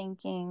remember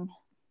thinking,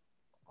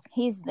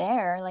 he's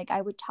there. Like,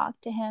 I would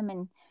talk to him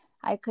and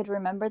I could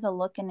remember the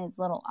look in his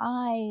little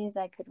eyes.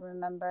 I could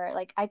remember,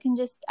 like, I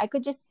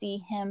could just see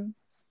him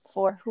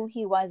for who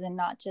he was and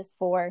not just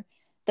for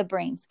the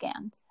brain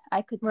scans.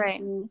 I could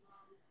see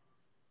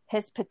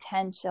his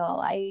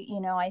potential.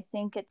 I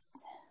think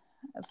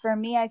for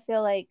me, I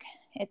feel like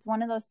it's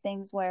one of those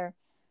things where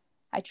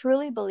I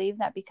truly believe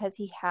that because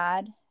he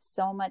had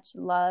so much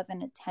love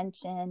and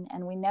attention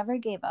and we never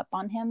gave up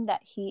on him,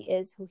 that he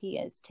is who he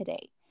is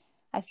today.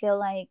 I feel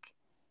like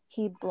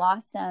he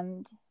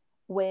blossomed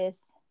with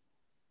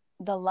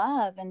the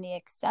love and the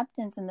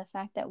acceptance and the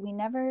fact that we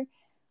never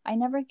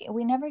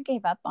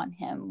gave up on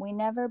him. We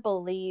never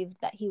believed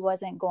that he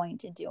wasn't going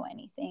to do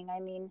anything. I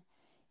mean,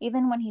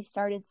 even when he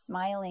started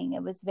smiling,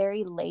 it was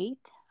very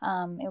late.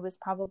 It was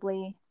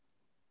probably,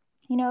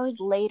 it was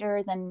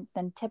later than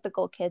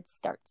typical kids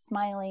start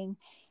smiling.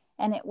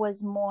 And it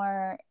was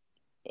more,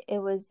 it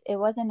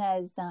wasn't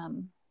as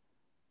I'm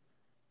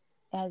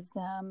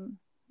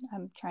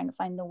trying to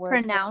find the word.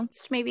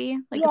 Pronounced, maybe?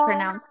 Like a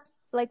pronounced?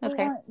 Like,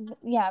 okay.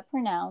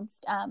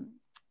 Pronounced.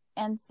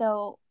 And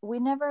so we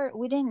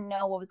didn't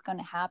know what was going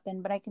to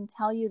happen, but I can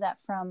tell you that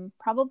from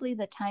probably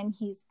the time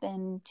he's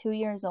been 2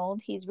 years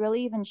old, he's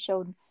really even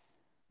showed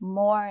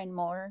more and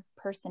more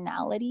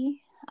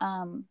personality,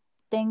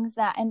 things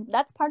and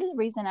that's part of the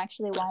reason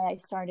actually why I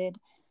started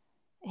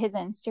his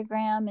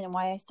Instagram and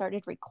why I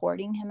started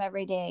recording him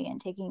every day and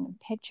taking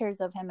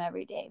pictures of him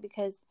every day,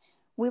 because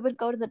we would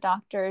go to the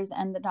doctors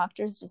and the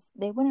doctors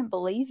they wouldn't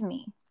believe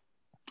me.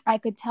 I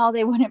could tell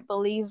they wouldn't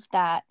believe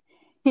that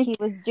he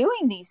was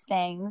doing these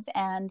things.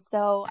 And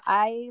so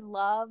I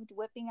loved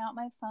whipping out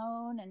my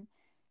phone and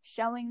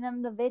showing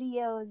them the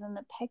videos and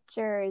the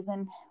pictures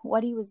and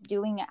what he was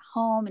doing at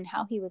home and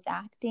how he was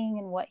acting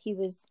and what he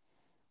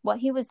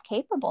was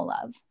capable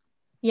of.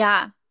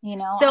 Yeah.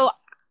 So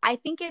I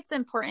think it's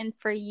important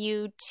for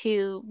you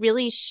to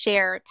really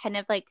share kind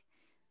of like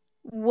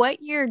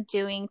what you're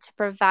doing to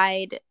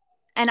provide.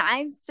 And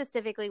I'm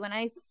specifically, when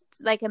I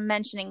am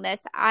mentioning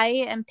this, I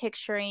am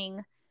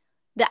picturing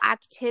the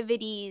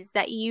activities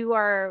that you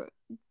are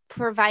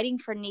providing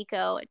for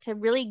Nico to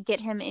really get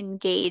him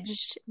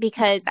engaged,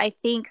 because I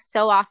think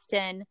so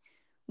often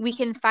we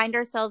can find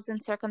ourselves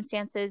in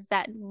circumstances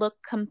that look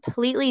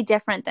completely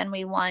different than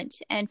we want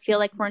and feel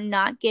like we're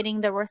not getting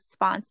the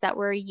response that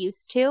we're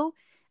used to.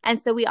 And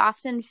so we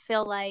often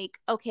feel like,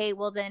 okay,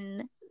 well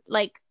then,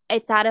 like,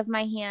 it's out of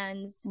my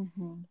hands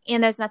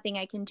and there's nothing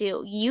I can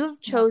do.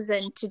 You've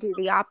chosen to do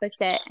the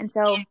opposite. And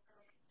so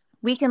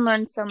we can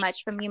learn so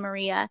much from you,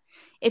 Maria.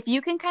 If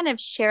you can kind of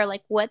share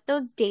like what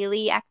those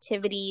daily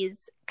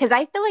activities, because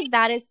I feel like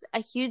that is a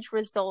huge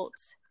result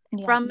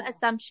from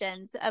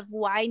assumptions of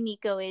why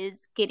Nico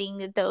is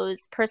getting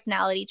those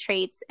personality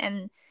traits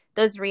and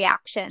those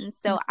reactions.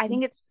 So I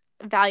think it's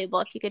valuable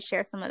if you could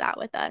share some of that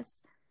with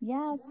us.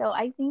 Yeah, so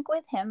I think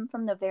with him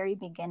from the very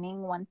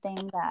beginning, one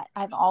thing that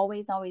I've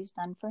always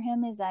done for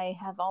him is I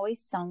have always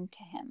sung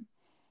to him.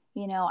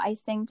 I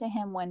sing to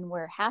him when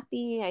we're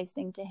happy. I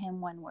sing to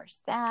him when we're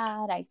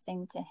sad. I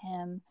sing to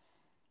him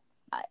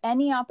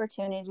any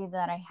opportunity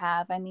that I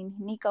have. I mean,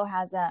 Nico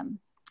has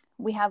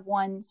we have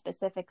one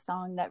specific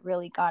song that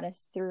really got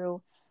us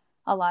through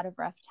a lot of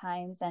rough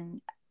times.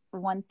 And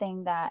one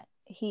thing that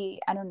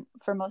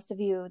for most of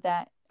you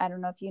that I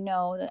don't know if you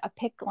know, a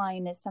PICC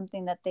line is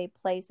something that they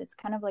place. It's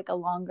kind of like a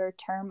longer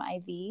term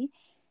IV.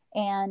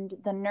 And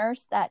the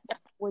nurse that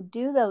would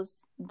do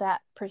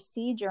that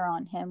procedure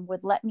on him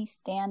would let me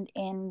stand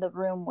in the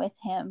room with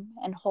him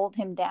and hold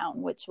him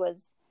down, which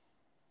was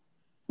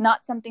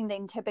not something they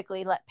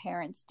typically let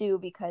parents do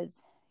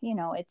because,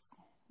 it's,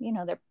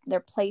 they're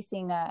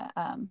placing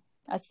a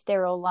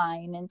sterile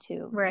line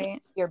into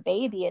your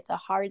baby. It's a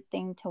hard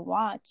thing to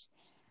watch.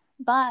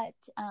 But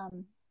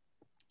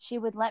she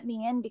would let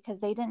me in because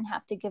they didn't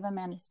have to give him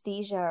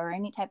anesthesia or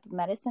any type of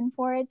medicine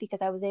for it,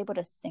 because I was able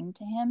to sing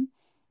to him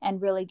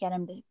and really get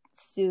him to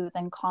soothe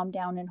and calm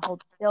down and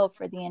hold still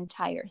for the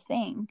entire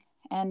thing.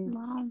 And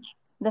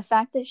the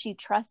fact that she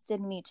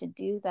trusted me to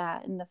do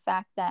that, and the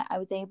fact that I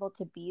was able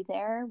to be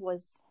there,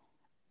 was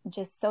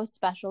just so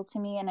special to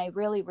me. And I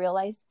really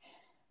realized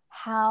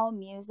how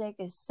music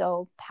is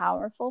so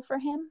powerful for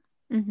him.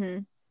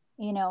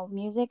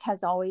 Music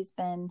has always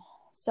been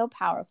so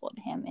powerful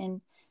to him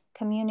in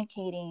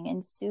communicating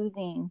and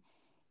soothing,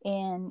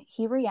 and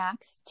he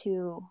reacts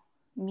to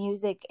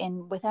music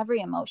with every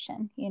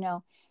emotion.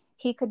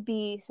 He could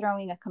be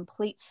throwing a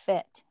complete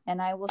fit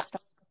and I will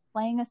start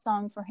playing a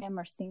song for him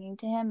or singing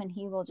to him, and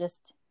he will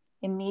just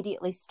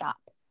immediately stop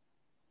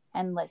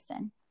and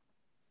listen.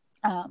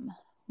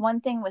 One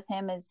thing with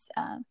him is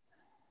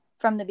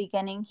from the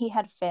beginning, he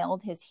had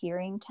failed his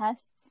hearing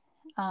tests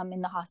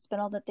in the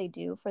hospital that they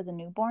do for the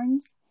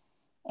newborns.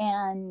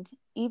 And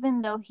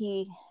even though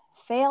he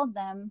failed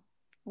them,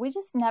 we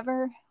just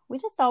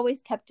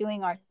always kept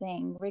doing our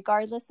thing,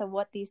 regardless of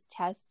what these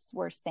tests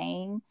were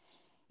saying.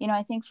 You know,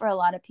 I think for a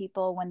lot of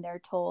people, when they're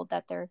told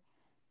that their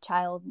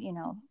child, you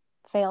know,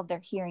 failed their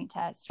hearing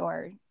test,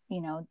 or,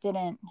 you know,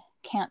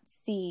 can't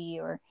see,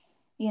 or,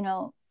 you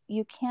know,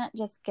 you can't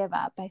just give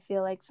up. I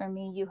feel like for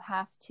me, you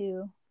have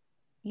to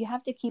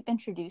keep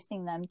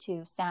introducing them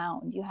to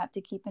sound. You have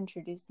to keep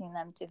introducing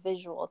them to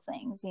visual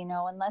things, you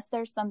know, unless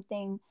there's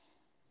something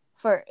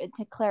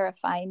to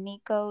clarify.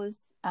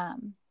 Nico's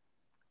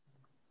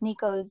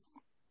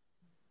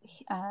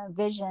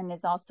vision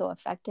is also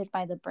affected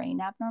by the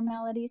brain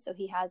abnormality. So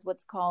he has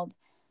what's called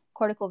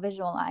cortical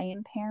visual eye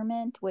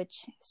impairment,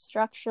 which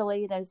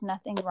structurally there's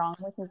nothing wrong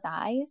with his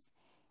eyes.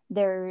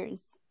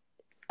 There's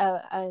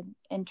a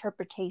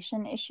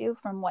interpretation issue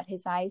from what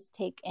his eyes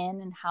take in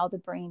and how the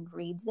brain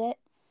reads it.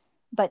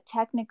 But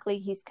technically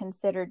he's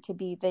considered to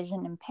be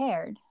vision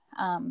impaired.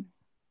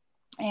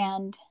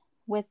 And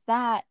with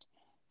that,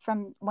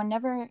 from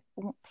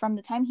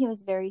the time he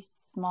was very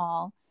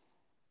small,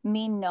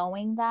 me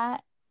knowing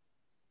that,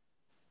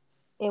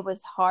 it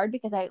was hard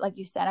because like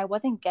you said, I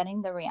wasn't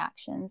getting the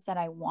reactions that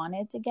I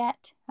wanted to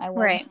get.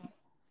 Right.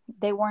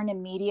 They weren't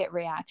immediate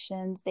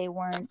reactions.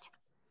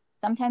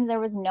 Sometimes there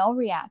was no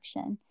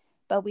reaction,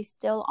 but we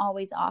still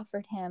always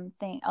offered him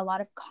a lot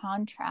of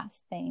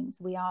contrast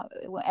things.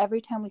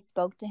 Every time we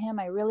spoke to him,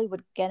 I really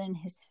would get in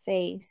his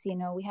face. You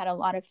know, we had a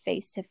lot of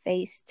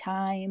face-to-face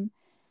time.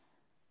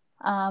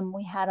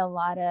 We had a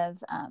lot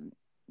of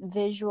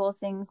visual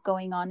things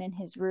going on in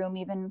his room.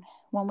 Even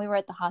when we were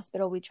at the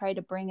hospital, we tried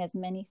to bring as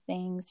many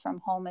things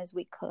from home as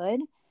we could.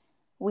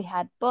 We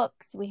had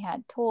books, we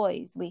had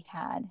toys, we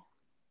had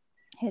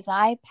his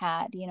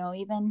iPad, you know,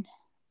 even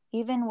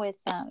with,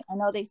 I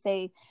know they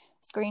say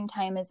screen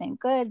time isn't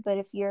good, but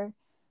if you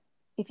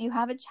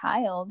have a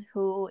child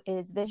who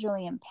is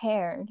visually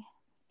impaired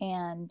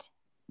and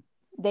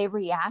they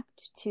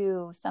react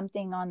to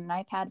something on an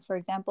iPad, for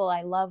example,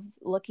 I love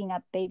looking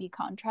up baby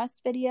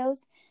contrast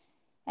videos,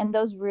 and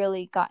those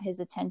really got his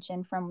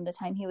attention from the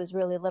time he was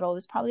really little. It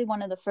was probably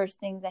one of the first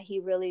things that he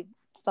really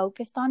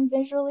focused on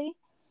visually.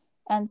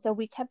 And so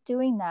we kept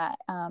doing that.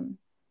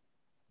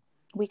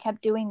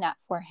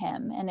 For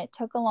him, and it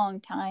took a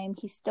long time.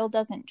 He still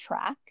doesn't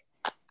track.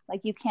 Like,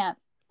 you can't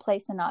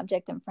place an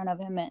object in front of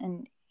him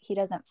and he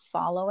doesn't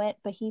follow it,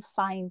 but he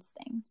finds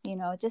things, you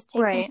know. It just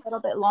takes him a little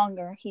bit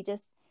longer. He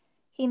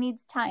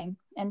needs time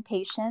and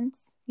patience,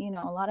 you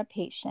know, a lot of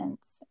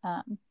patience,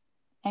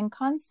 and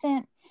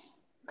constant.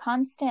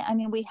 I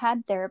mean, we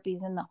had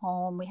therapies in the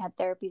home, we had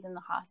therapies in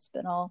the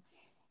hospital,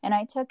 and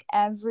I took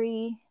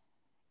every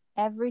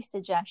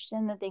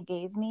suggestion that they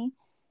gave me,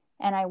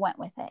 and I went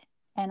with it.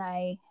 And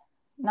I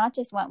not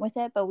just went with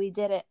it, but we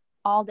did it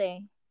all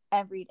day,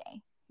 every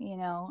day, you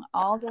know,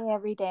 all day,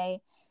 every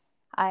day.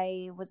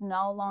 I was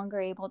no longer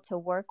able to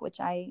work, which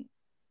I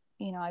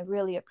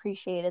really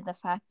appreciated the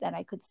fact that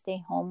I could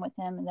stay home with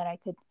him and that I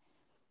could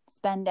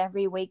spend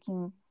every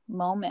waking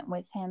moment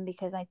with him,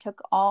 because I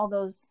took all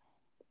those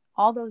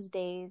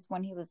days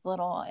when he was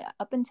little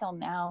up until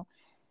now.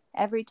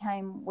 Every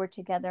time we're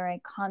together,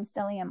 I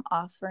constantly am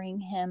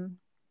offering him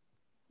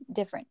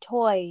different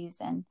toys,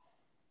 and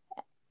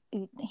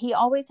he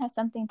always has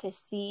something to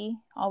see,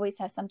 always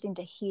has something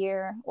to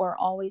hear, or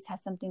always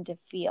has something to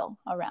feel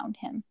around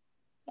him.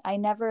 I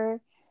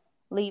never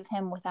leave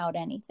him without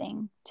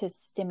anything to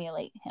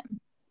stimulate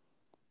him.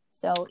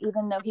 So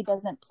even though he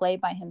doesn't play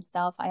by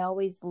himself, I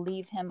always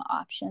leave him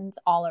options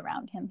all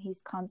around him.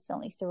 He's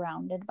constantly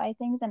surrounded by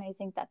things, and I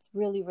think that's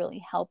really, really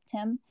helped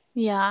him.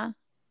 Yeah.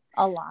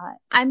 A lot.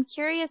 I'm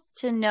curious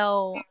to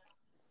know,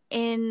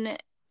 in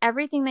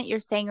everything that you're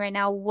saying right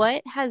now,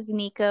 what has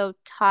Nico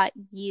taught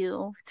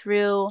you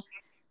through,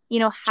 you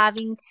know,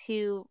 having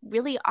to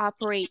really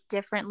operate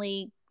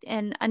differently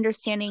and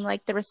understanding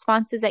like the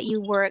responses that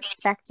you were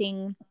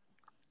expecting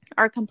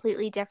are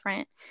completely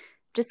different?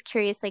 Just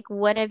curious, like,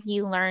 what have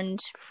you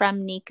learned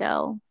from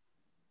Nico?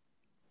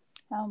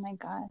 Oh my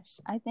gosh.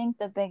 I think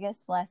the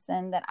biggest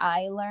lesson that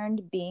I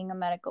learned being a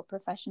medical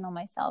professional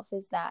myself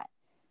is that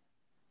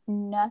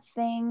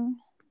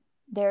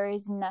there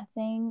is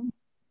nothing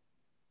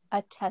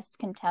a test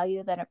can tell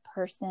you that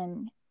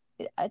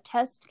a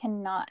test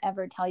cannot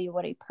ever tell you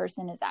what a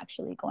person is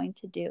actually going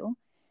to do.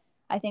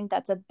 I think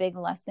that's a big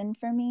lesson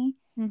for me.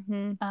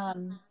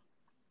 Mm-hmm.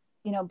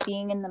 You know,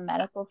 being in the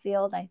medical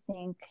field, I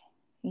think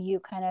you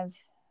kind of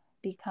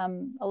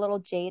become a little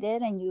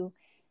jaded, and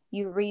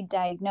you read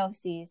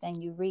diagnoses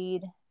and you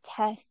read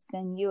tests,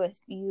 and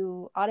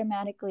you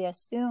automatically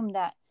assume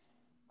that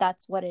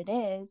that's what it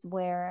is,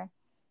 where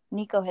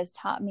Nico has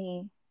taught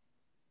me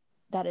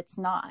that it's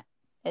not.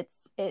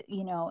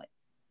 You know,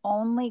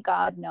 only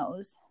God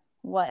knows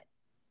what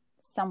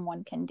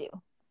someone can do,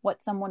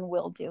 what someone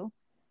will do.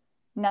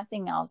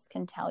 nothing else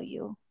can tell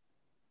you.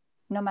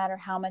 No matter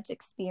how much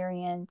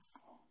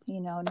experience,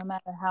 no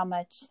matter how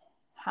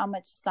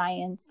much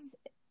science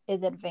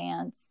is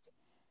advanced,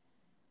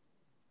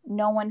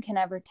 no one can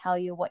ever tell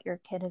you what your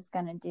kid is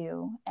going to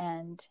do.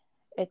 And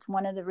it's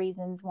one of the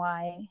reasons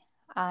why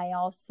I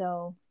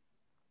also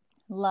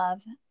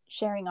love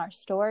sharing our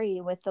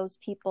story with those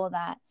people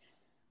that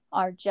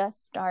are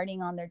just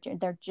starting on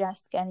they're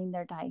just getting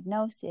their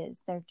diagnosis.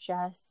 They're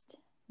just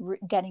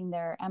getting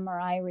their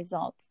MRI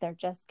results. They're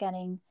just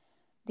getting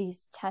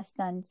these tests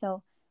done.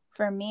 So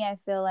for me, I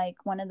feel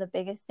like one of the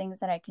biggest things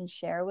that I can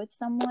share with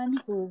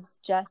someone who's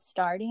just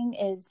starting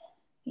is,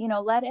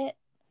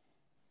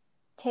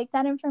 take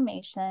that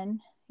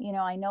information.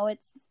 I know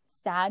it's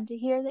sad to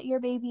hear that your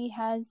baby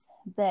has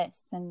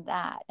this and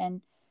that.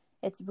 And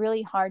it's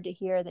really hard to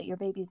hear that your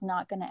baby's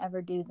not going to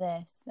ever do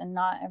this and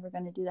not ever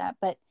going to do that.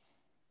 But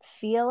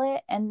feel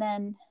it and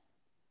then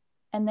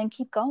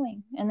keep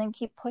going and then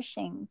keep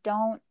pushing.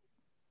 Don't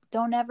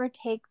ever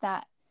take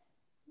that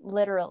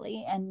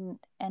literally and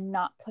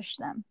not push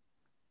them.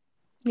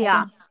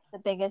 Yeah. The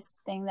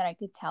biggest thing that I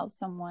could tell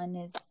someone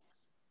is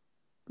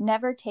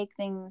never take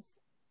things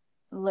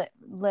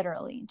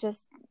literally.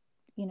 Just,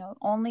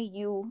 only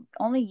you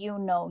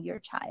know your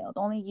child.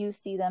 Only you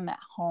see them at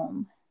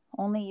home.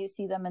 Only you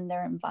see them in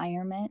their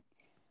environment.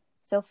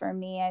 So for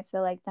me, I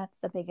feel like that's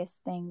the biggest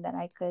thing that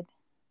I could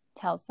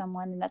tell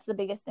someone. And that's the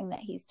biggest thing that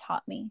he's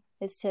taught me,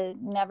 is to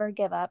never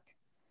give up.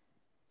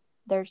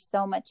 There's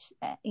so much,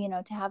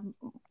 to have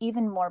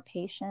even more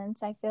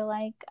patience, I feel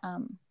like.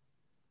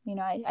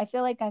 I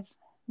feel like I've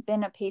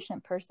been a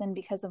patient person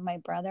because of my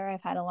brother.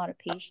 I've had a lot of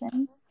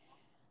patience,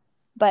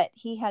 but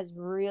he has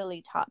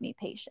really taught me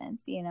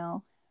patience,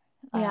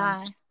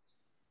 Yeah.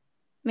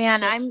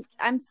 Man,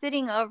 I'm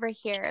sitting over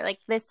here like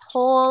this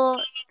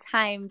whole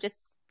time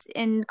just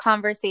in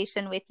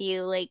conversation with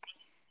you. Like,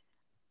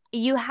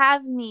 you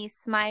have me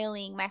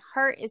smiling. My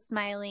heart is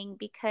smiling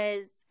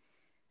because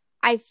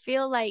I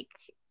feel like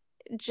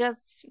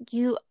just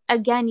you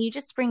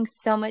just bring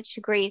so much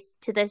grace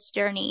to this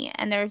journey.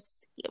 And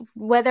there's,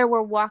 whether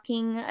we're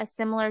walking a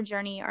similar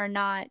journey or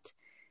not,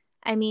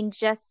 I mean,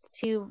 just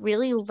to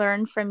really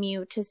learn from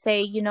you, to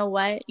say, you know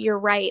what, you're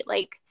right.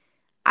 Like,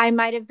 I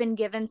might have been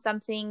given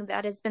something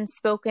that has been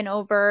spoken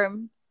over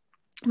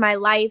my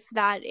life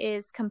that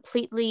is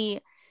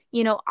completely,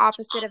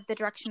 opposite of the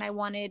direction I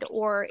wanted,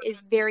 or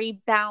is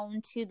very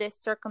bound to this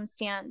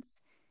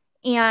circumstance.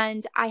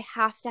 And I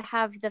have to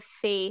have the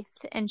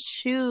faith and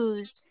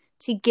choose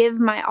to give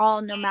my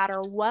all, no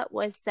matter what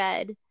was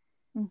said,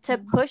 to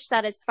push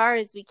that as far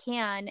as we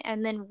can.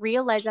 And then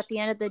realize at the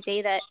end of the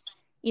day that,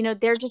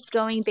 they're just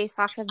going based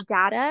off of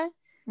data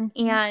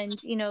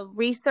and,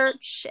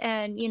 research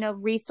and,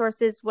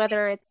 resources,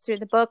 whether it's through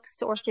the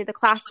books or through the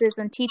classes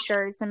and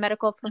teachers and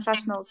medical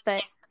professionals.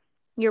 But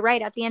you're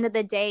right. At the end of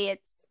the day,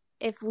 it's,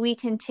 if we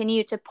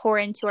continue to pour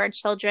into our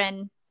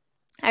children,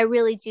 I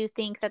really do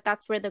think that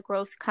that's where the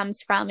growth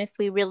comes from. If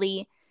we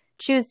really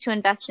choose to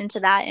invest into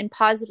that and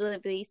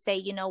positively say,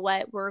 you know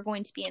what, we're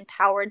going to be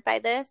empowered by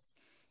this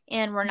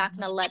and we're not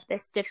going to let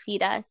this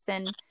defeat us.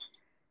 And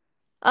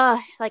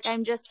like,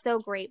 I'm just so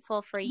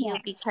grateful for you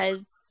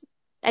because,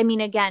 I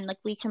mean, again, like,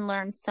 we can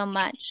learn so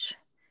much.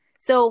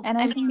 So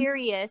I'm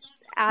curious,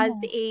 as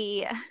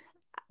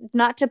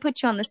not to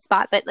put you on the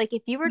spot, but like,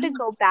 if you were to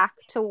go back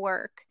to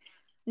work,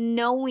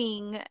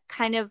 knowing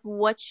kind of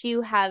what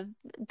you have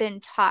been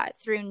taught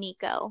through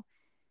Nico,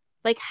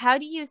 like, how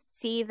do you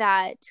see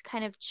that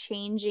kind of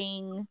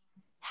changing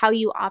how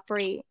you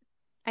operate,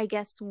 I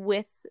guess,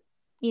 with,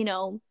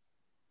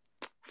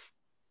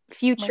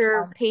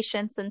 future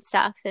patients and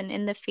stuff and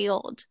in the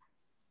field?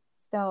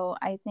 So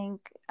I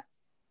think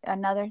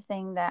another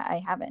thing that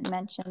I haven't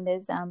mentioned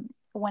is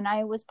when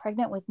I was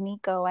pregnant with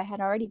Nico, I had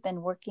already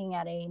been working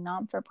at a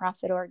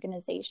non-for-profit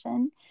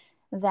organization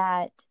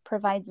that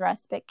provides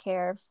respite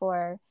care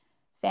for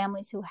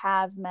families who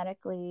have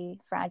medically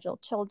fragile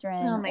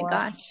children. Oh my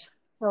gosh.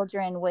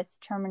 Children with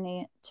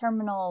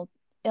terminal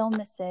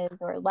illnesses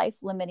or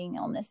life-limiting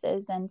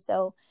illnesses. And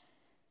so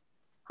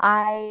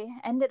I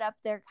ended up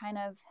there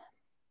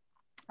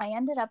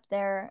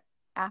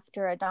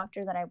after a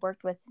doctor that I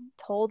worked with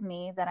told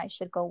me that I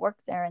should go work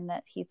there and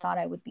that he thought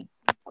I would be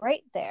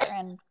great there.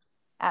 And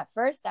at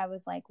first I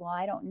was like, well,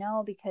 I don't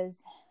know,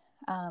 because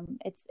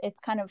it's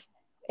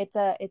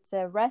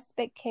a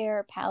respite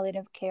care,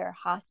 palliative care,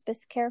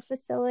 hospice care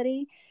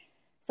facility.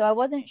 So I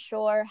wasn't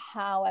sure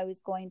how I was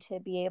going to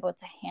be able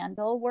to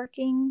handle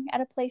working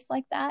at a place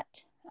like that.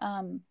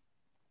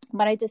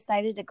 But I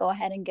decided to go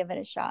ahead and give it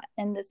a shot.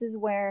 And this is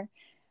where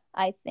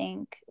I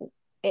think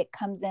it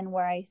comes in,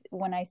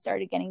 when I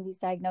started getting these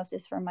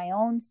diagnoses for my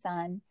own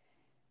son,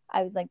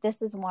 I was like,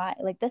 this is why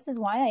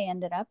I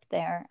ended up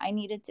there. I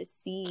needed to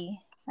see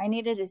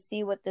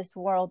what this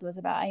world was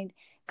about.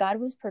 God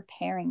was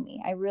preparing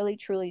me. I really,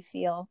 truly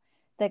feel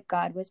that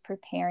God was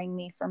preparing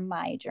me for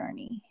my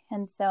journey.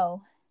 And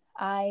so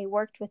I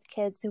worked with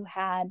kids who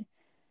had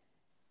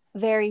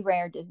very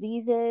rare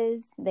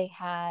diseases. They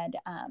had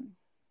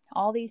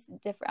all these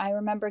different, I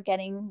remember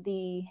getting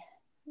the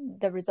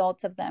the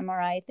results of the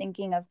MRI,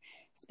 thinking of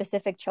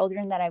specific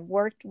children that I've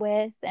worked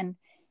with. And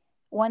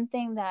one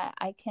thing that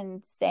I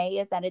can say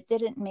is that it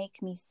didn't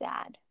make me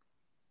sad.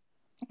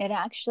 It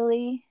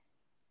actually,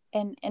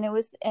 and it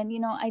was, and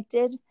I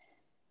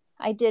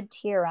did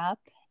tear up,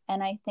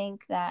 and I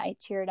think that I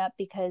teared up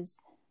because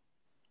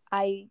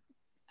I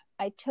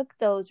took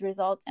those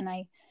results and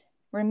I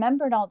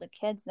remembered all the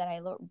kids that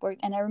I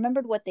worked, and I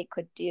remembered what they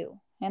could do,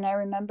 and I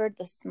remembered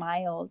the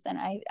smiles, and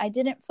I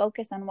didn't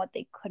focus on what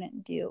they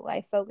couldn't do.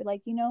 I focused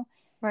like,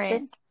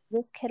 Right.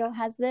 this kiddo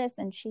has this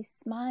and she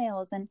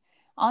smiles. And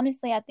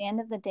honestly, at the end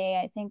of the day,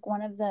 I think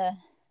one of the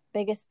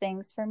biggest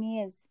things for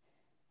me is,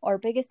 or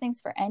biggest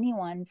things for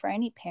anyone, for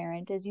any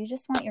parent, is you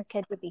just want your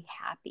kid to be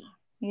happy.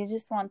 You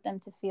just want them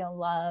to feel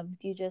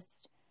loved.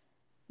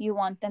 You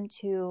want them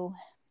to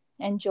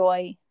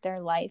enjoy their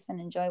life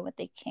and enjoy what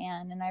they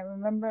can. And I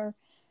remember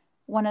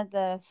one of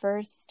the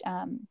first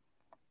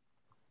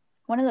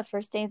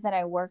days that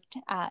I worked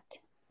at,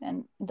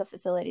 and the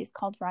facility is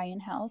called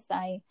Ryan House.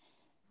 I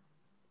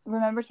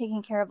remember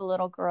taking care of a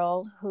little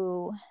girl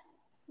who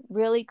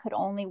really could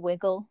only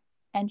wiggle,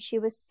 and she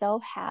was so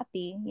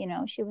happy.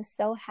 She was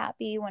so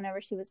happy whenever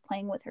she was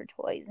playing with her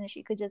toys and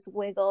she could just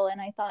wiggle.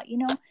 And I thought,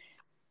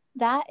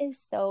 that is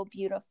so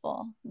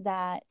beautiful,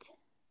 that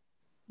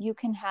you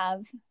can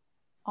have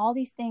all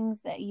these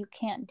things that you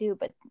can't do,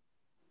 but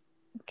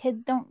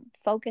kids don't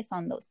focus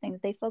on those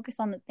things. They focus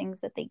on the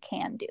things that they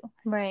can do.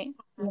 Right.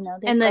 They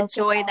And the focus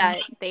joy on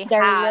that they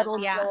their have. little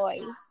Yeah.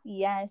 joys.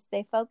 Yes,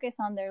 they focus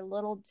on their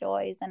little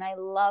joys, and I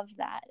love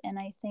that. And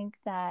I think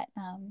that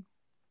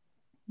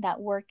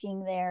that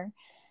working there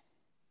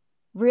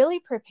really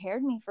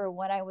prepared me for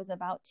what I was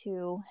about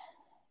to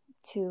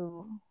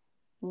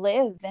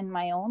live in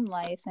my own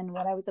life, and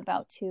what I was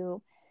about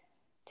to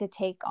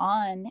take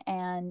on.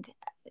 And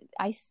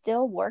I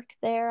still work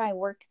there. I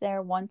work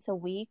there once a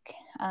week.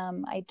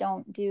 I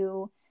don't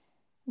do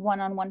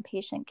one-on-one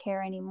patient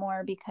care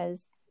anymore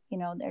because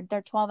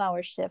they're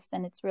 12-hour shifts,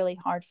 and it's really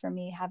hard for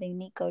me having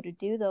Nico to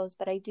do those.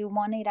 But I do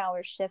 1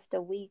 8-hour shift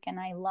a week, and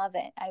I love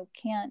it. I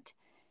can't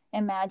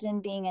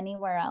imagine being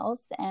anywhere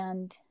else.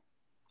 And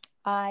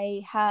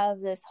I have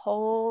this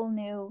whole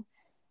new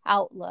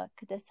outlook,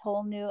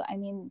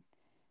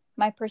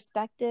 my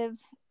perspective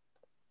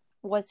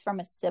was from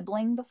a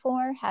sibling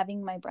before,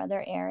 having my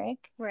brother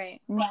Eric.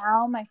 Right.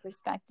 Now my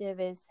perspective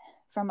is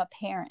from a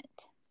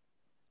parent,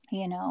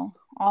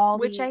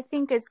 Which I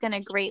think is going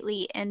to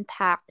greatly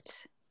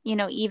impact,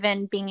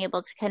 even being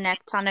able to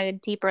connect on a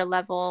deeper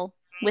level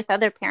with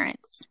other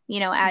parents,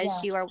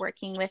 as you are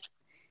working with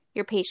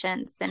your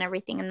patients and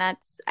everything. And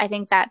I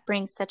think that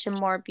brings such a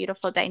more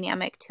beautiful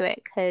dynamic to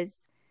it,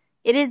 because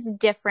it is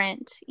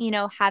different,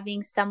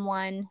 having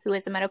someone who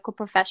is a medical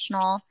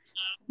professional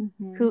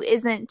who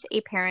isn't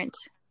a parent,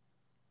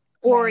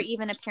 or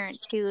even a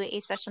parent to a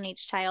special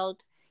needs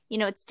child.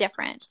 It's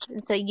different.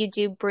 And so you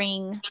do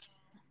bring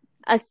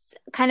a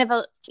kind of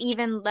a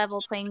even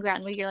level playing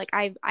ground where you're like,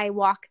 I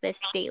walk this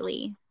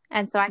daily.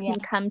 And so I can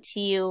come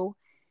to you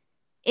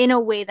in a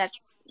way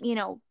that's,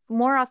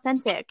 more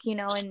authentic,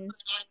 and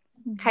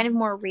kind of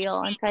more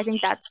real. And so I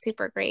think that's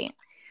super great.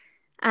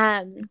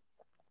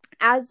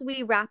 As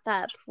we wrap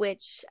up,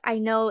 which I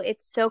know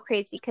it's so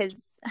crazy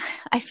because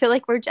I feel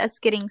like we're just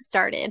getting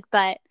started,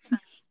 but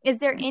is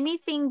there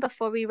anything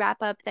before we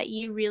wrap up that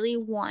you really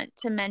want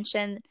to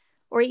mention,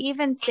 or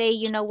even say,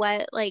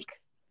 what, like,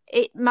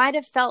 it might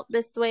have felt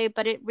this way,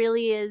 but it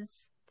really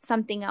is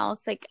something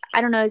else? Like,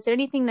 I don't know. Is there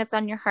anything that's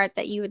on your heart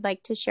that you would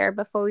like to share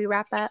before we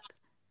wrap up?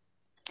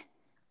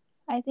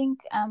 I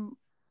think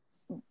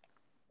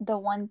the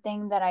one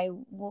thing that I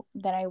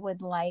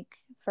would like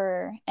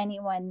for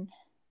anyone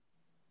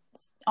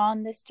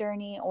on this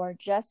journey or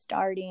just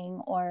starting,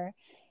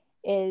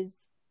 is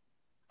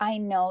I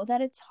know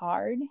that it's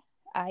hard.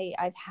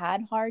 I've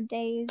had hard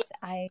days.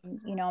 I'm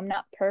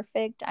not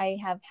perfect. I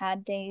have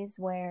had days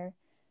where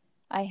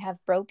I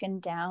have broken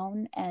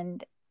down,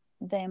 and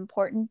the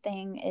important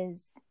thing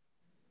is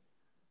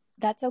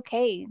that's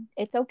okay.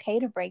 It's okay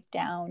to break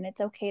down.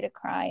 It's okay to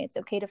cry. It's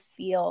okay to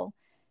feel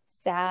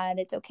sad.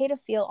 It's okay to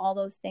feel all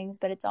those things,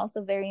 but it's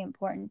also very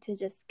important to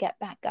just get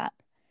back up.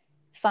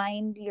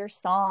 Find your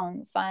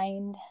song,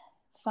 find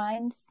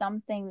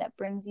something that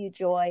brings you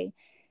joy,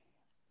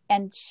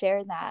 and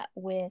share that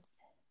with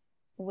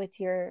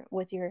your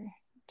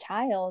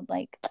child.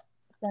 Like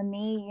for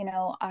me,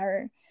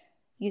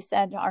 you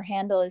said our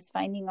handle is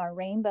finding our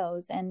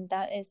rainbows, and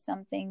that is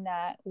something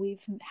that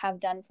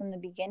have done from the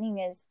beginning.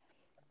 Is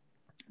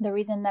the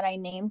reason that I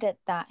named it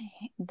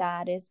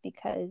that is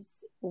because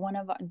one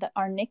of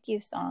our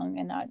NICU song,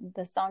 and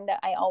the song that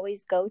I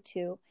always go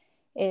to,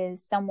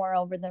 is Somewhere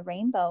Over the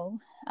Rainbow.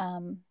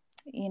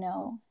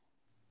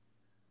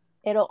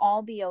 It'll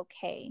all be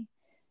okay.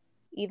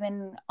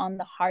 Even on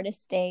the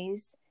hardest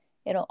days,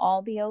 it'll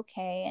all be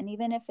okay. And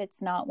even if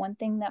it's not, one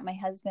thing that my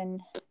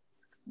husband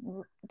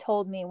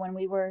told me when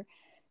we were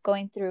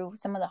going through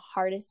some of the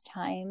hardest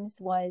times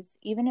was,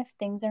 even if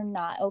things are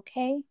not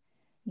okay,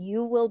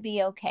 you will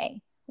be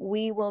okay.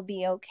 We will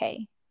be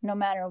okay. No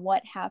matter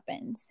what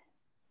happens,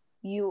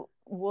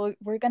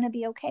 we're going to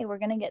be okay. We're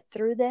going to get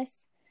through this.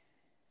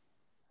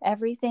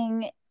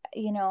 Everything,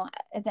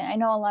 I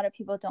know a lot of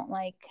people don't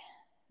like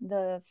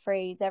the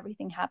phrase,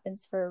 everything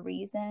happens for a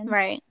reason.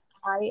 Right.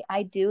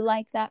 I do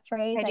like that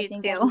phrase. I do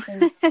think too.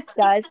 Everything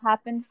does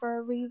happen for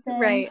a reason.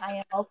 Right. I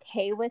am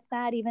okay with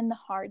that. Even the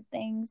hard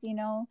things,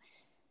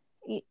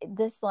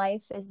 this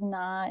life is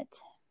not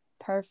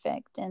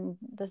perfect and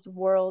this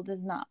world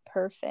is not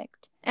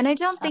perfect. And I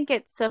don't think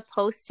it's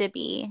supposed to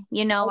be,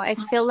 I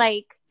feel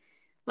like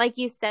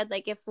you said,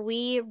 like if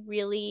we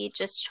really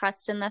just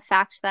trust in the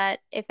fact that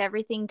if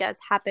everything does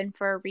happen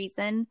for a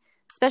reason,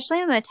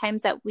 especially in the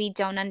times that we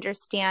don't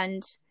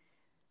understand,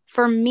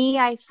 for me,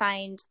 I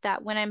find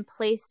that when I'm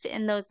placed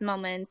in those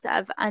moments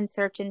of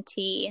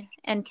uncertainty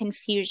and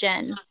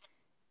confusion,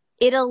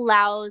 it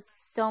allows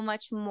so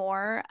much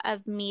more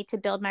of me to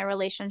build my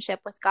relationship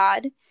with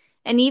God.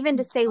 And even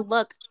to say,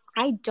 look,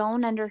 I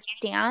don't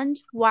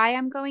understand why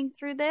I'm going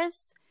through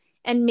this.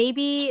 And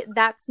maybe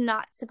that's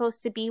not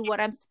supposed to be what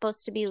I'm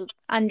supposed to be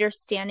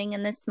understanding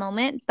in this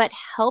moment, but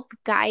help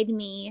guide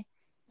me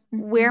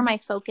where my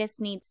focus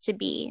needs to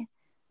be.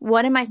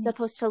 What am I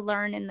supposed to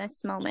learn in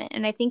this moment?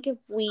 And I think if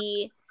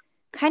we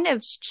kind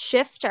of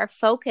shift our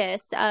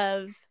focus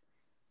of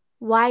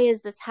why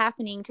is this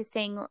happening to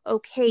saying,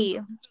 okay,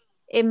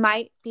 it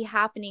might be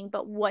happening,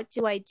 but what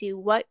do I do?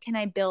 What can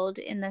I build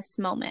in this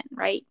moment,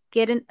 right?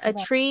 Get a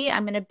tree,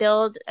 I'm going to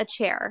build a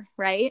chair,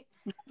 right?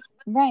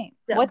 Right.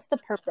 So, what's the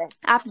purpose?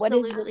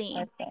 Absolutely. What is this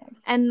purpose?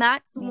 And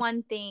that's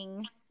one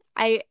thing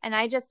I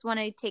just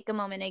want to take a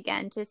moment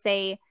again to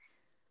say,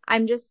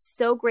 I'm just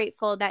so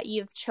grateful that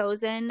you've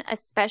chosen,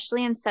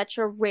 especially in such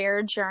a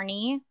rare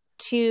journey,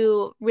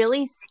 to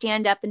really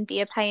stand up and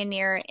be a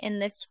pioneer in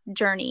this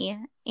journey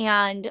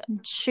and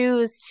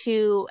choose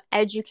to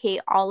educate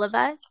all of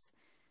us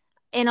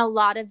in a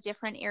lot of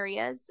different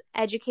areas,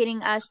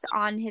 educating us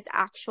on his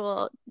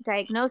actual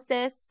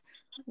diagnosis,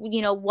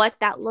 what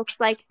that looks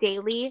like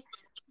daily,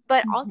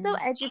 but also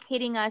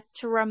educating us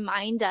to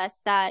remind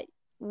us that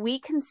we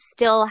can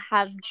still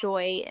have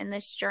joy in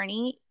this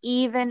journey,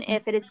 even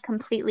if it is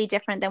completely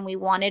different than we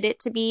wanted it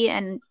to be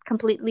and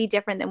completely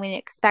different than we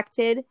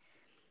expected,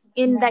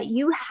 in that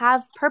you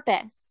have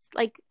purpose.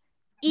 Like,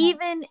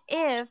 even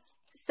if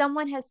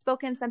someone has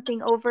spoken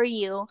something over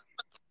you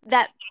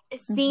that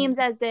seems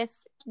as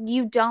if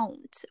you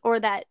don't, or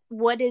that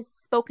what is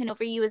spoken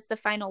over you is the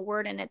final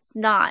word and it's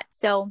not.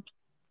 So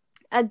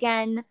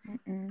again,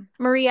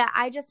 Maria,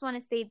 I just want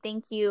to say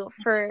thank you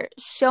for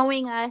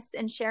showing us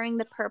and sharing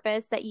the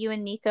purpose that you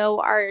and Nico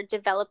are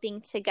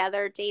developing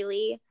together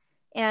daily,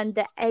 and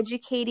the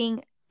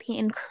educating, the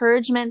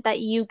encouragement that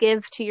you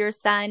give to your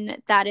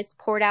son that is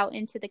poured out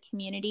into the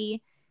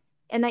community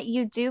and that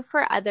you do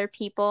for other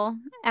people.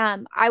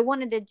 I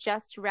wanted to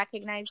just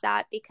recognize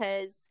that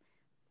because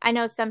I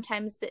know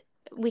sometimes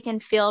we can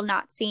feel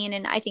not seen,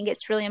 and I think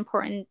it's really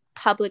important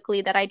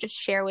publicly that I just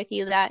share with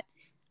you that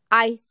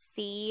I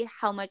see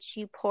how much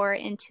you pour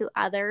into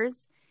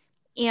others.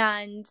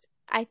 And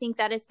I think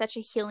that is such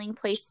a healing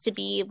place to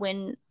be,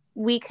 when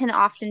we can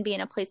often be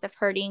in a place of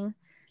hurting,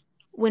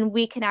 when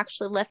we can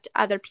actually lift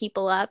other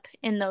people up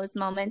in those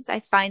moments. I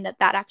find that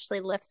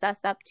actually lifts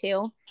us up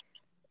too.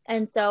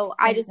 And so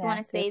I just want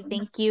to say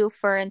thank you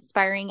for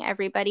inspiring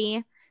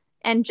everybody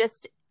and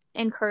just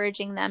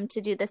encouraging them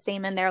to do the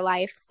same in their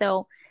life.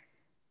 So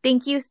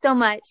thank you so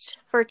much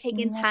for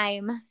taking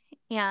time.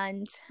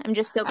 And I'm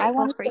just so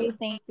grateful for you. I want to say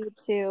thank you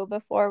too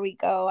before we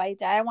go.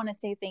 I want to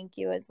say thank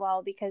you as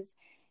well because,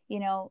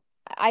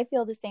 I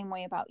feel the same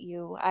way about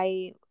you.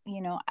 I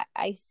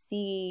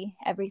see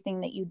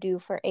everything that you do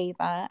for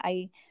Ava.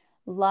 I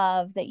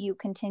love that you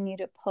continue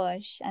to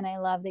push, and I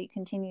love that you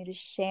continue to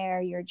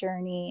share your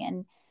journey.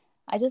 And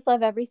I just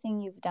love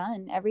everything you've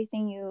done,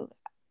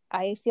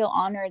 I feel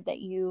honored that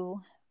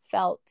you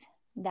felt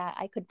that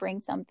I could bring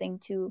something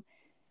to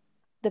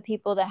the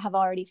people that have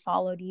already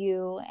followed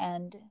you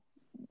and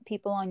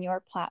people on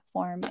your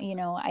platform.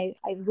 I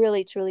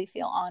really truly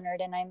feel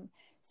honored, and I'm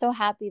so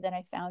happy that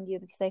I found you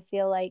because I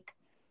feel like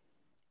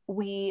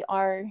we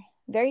are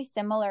very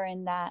similar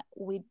in that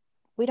we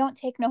don't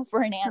take no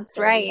for an answer. That's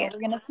right.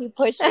 We're gonna keep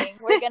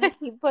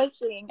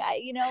pushing.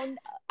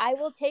 I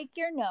will take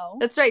your no.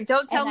 That's right.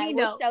 Don't tell me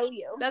no. I will show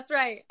you. That's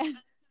right.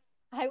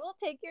 I will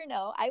take your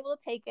no. I will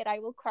take it. I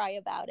will cry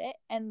about it,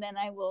 and then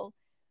I will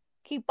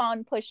keep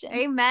on pushing.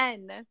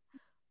 Amen.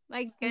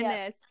 My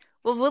goodness. Yeah.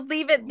 Well, we'll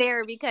leave it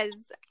there because,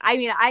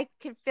 I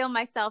can feel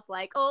myself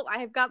like, oh, I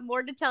have got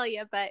more to tell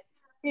you, but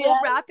we'll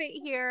wrap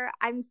it here.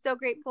 I'm so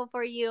grateful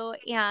for you.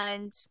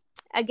 And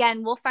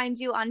again, we'll find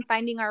you on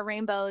Finding Our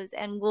Rainbows,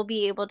 and we'll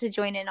be able to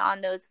join in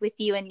on those with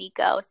you and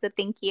Nico. So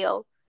thank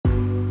you.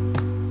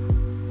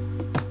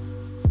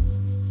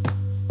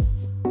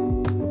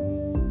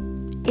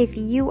 If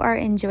you are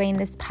enjoying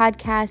this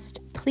podcast,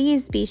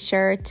 please be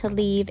sure to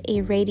leave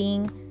a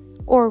rating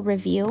or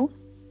review,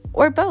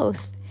 or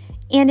both.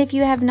 And if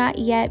you have not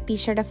yet, be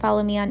sure to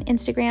follow me on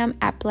Instagram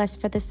at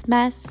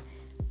blessedforthismess.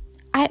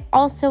 I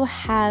also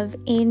have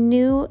a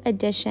new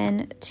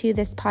addition to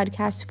this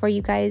podcast for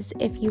you guys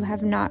if you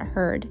have not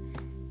heard.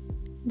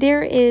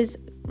 There is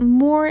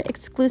more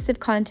exclusive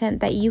content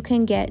that you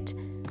can get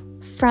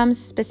from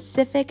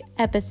specific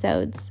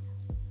episodes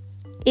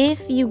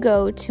if you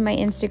go to my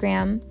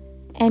Instagram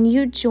and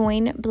you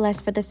join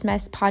Blessed for This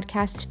Mess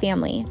podcast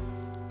family.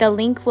 The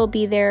link will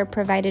be there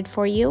provided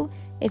for you.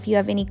 If you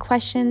have any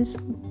questions,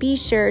 be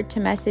sure to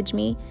message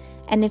me.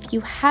 And if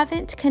you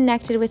haven't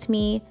connected with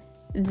me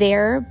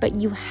there, but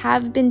you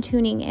have been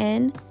tuning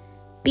in,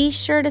 be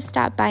sure to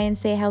stop by and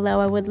say hello.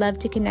 I would love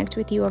to connect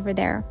with you over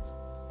there.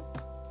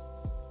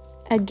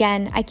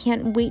 Again, I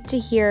can't wait to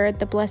hear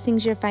the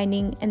blessings you're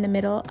finding in the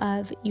middle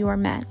of your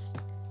mess.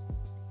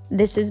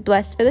 This is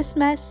Blessed for This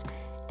Mess,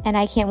 and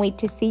I can't wait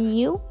to see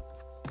you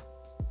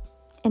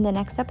in the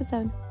next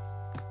episode.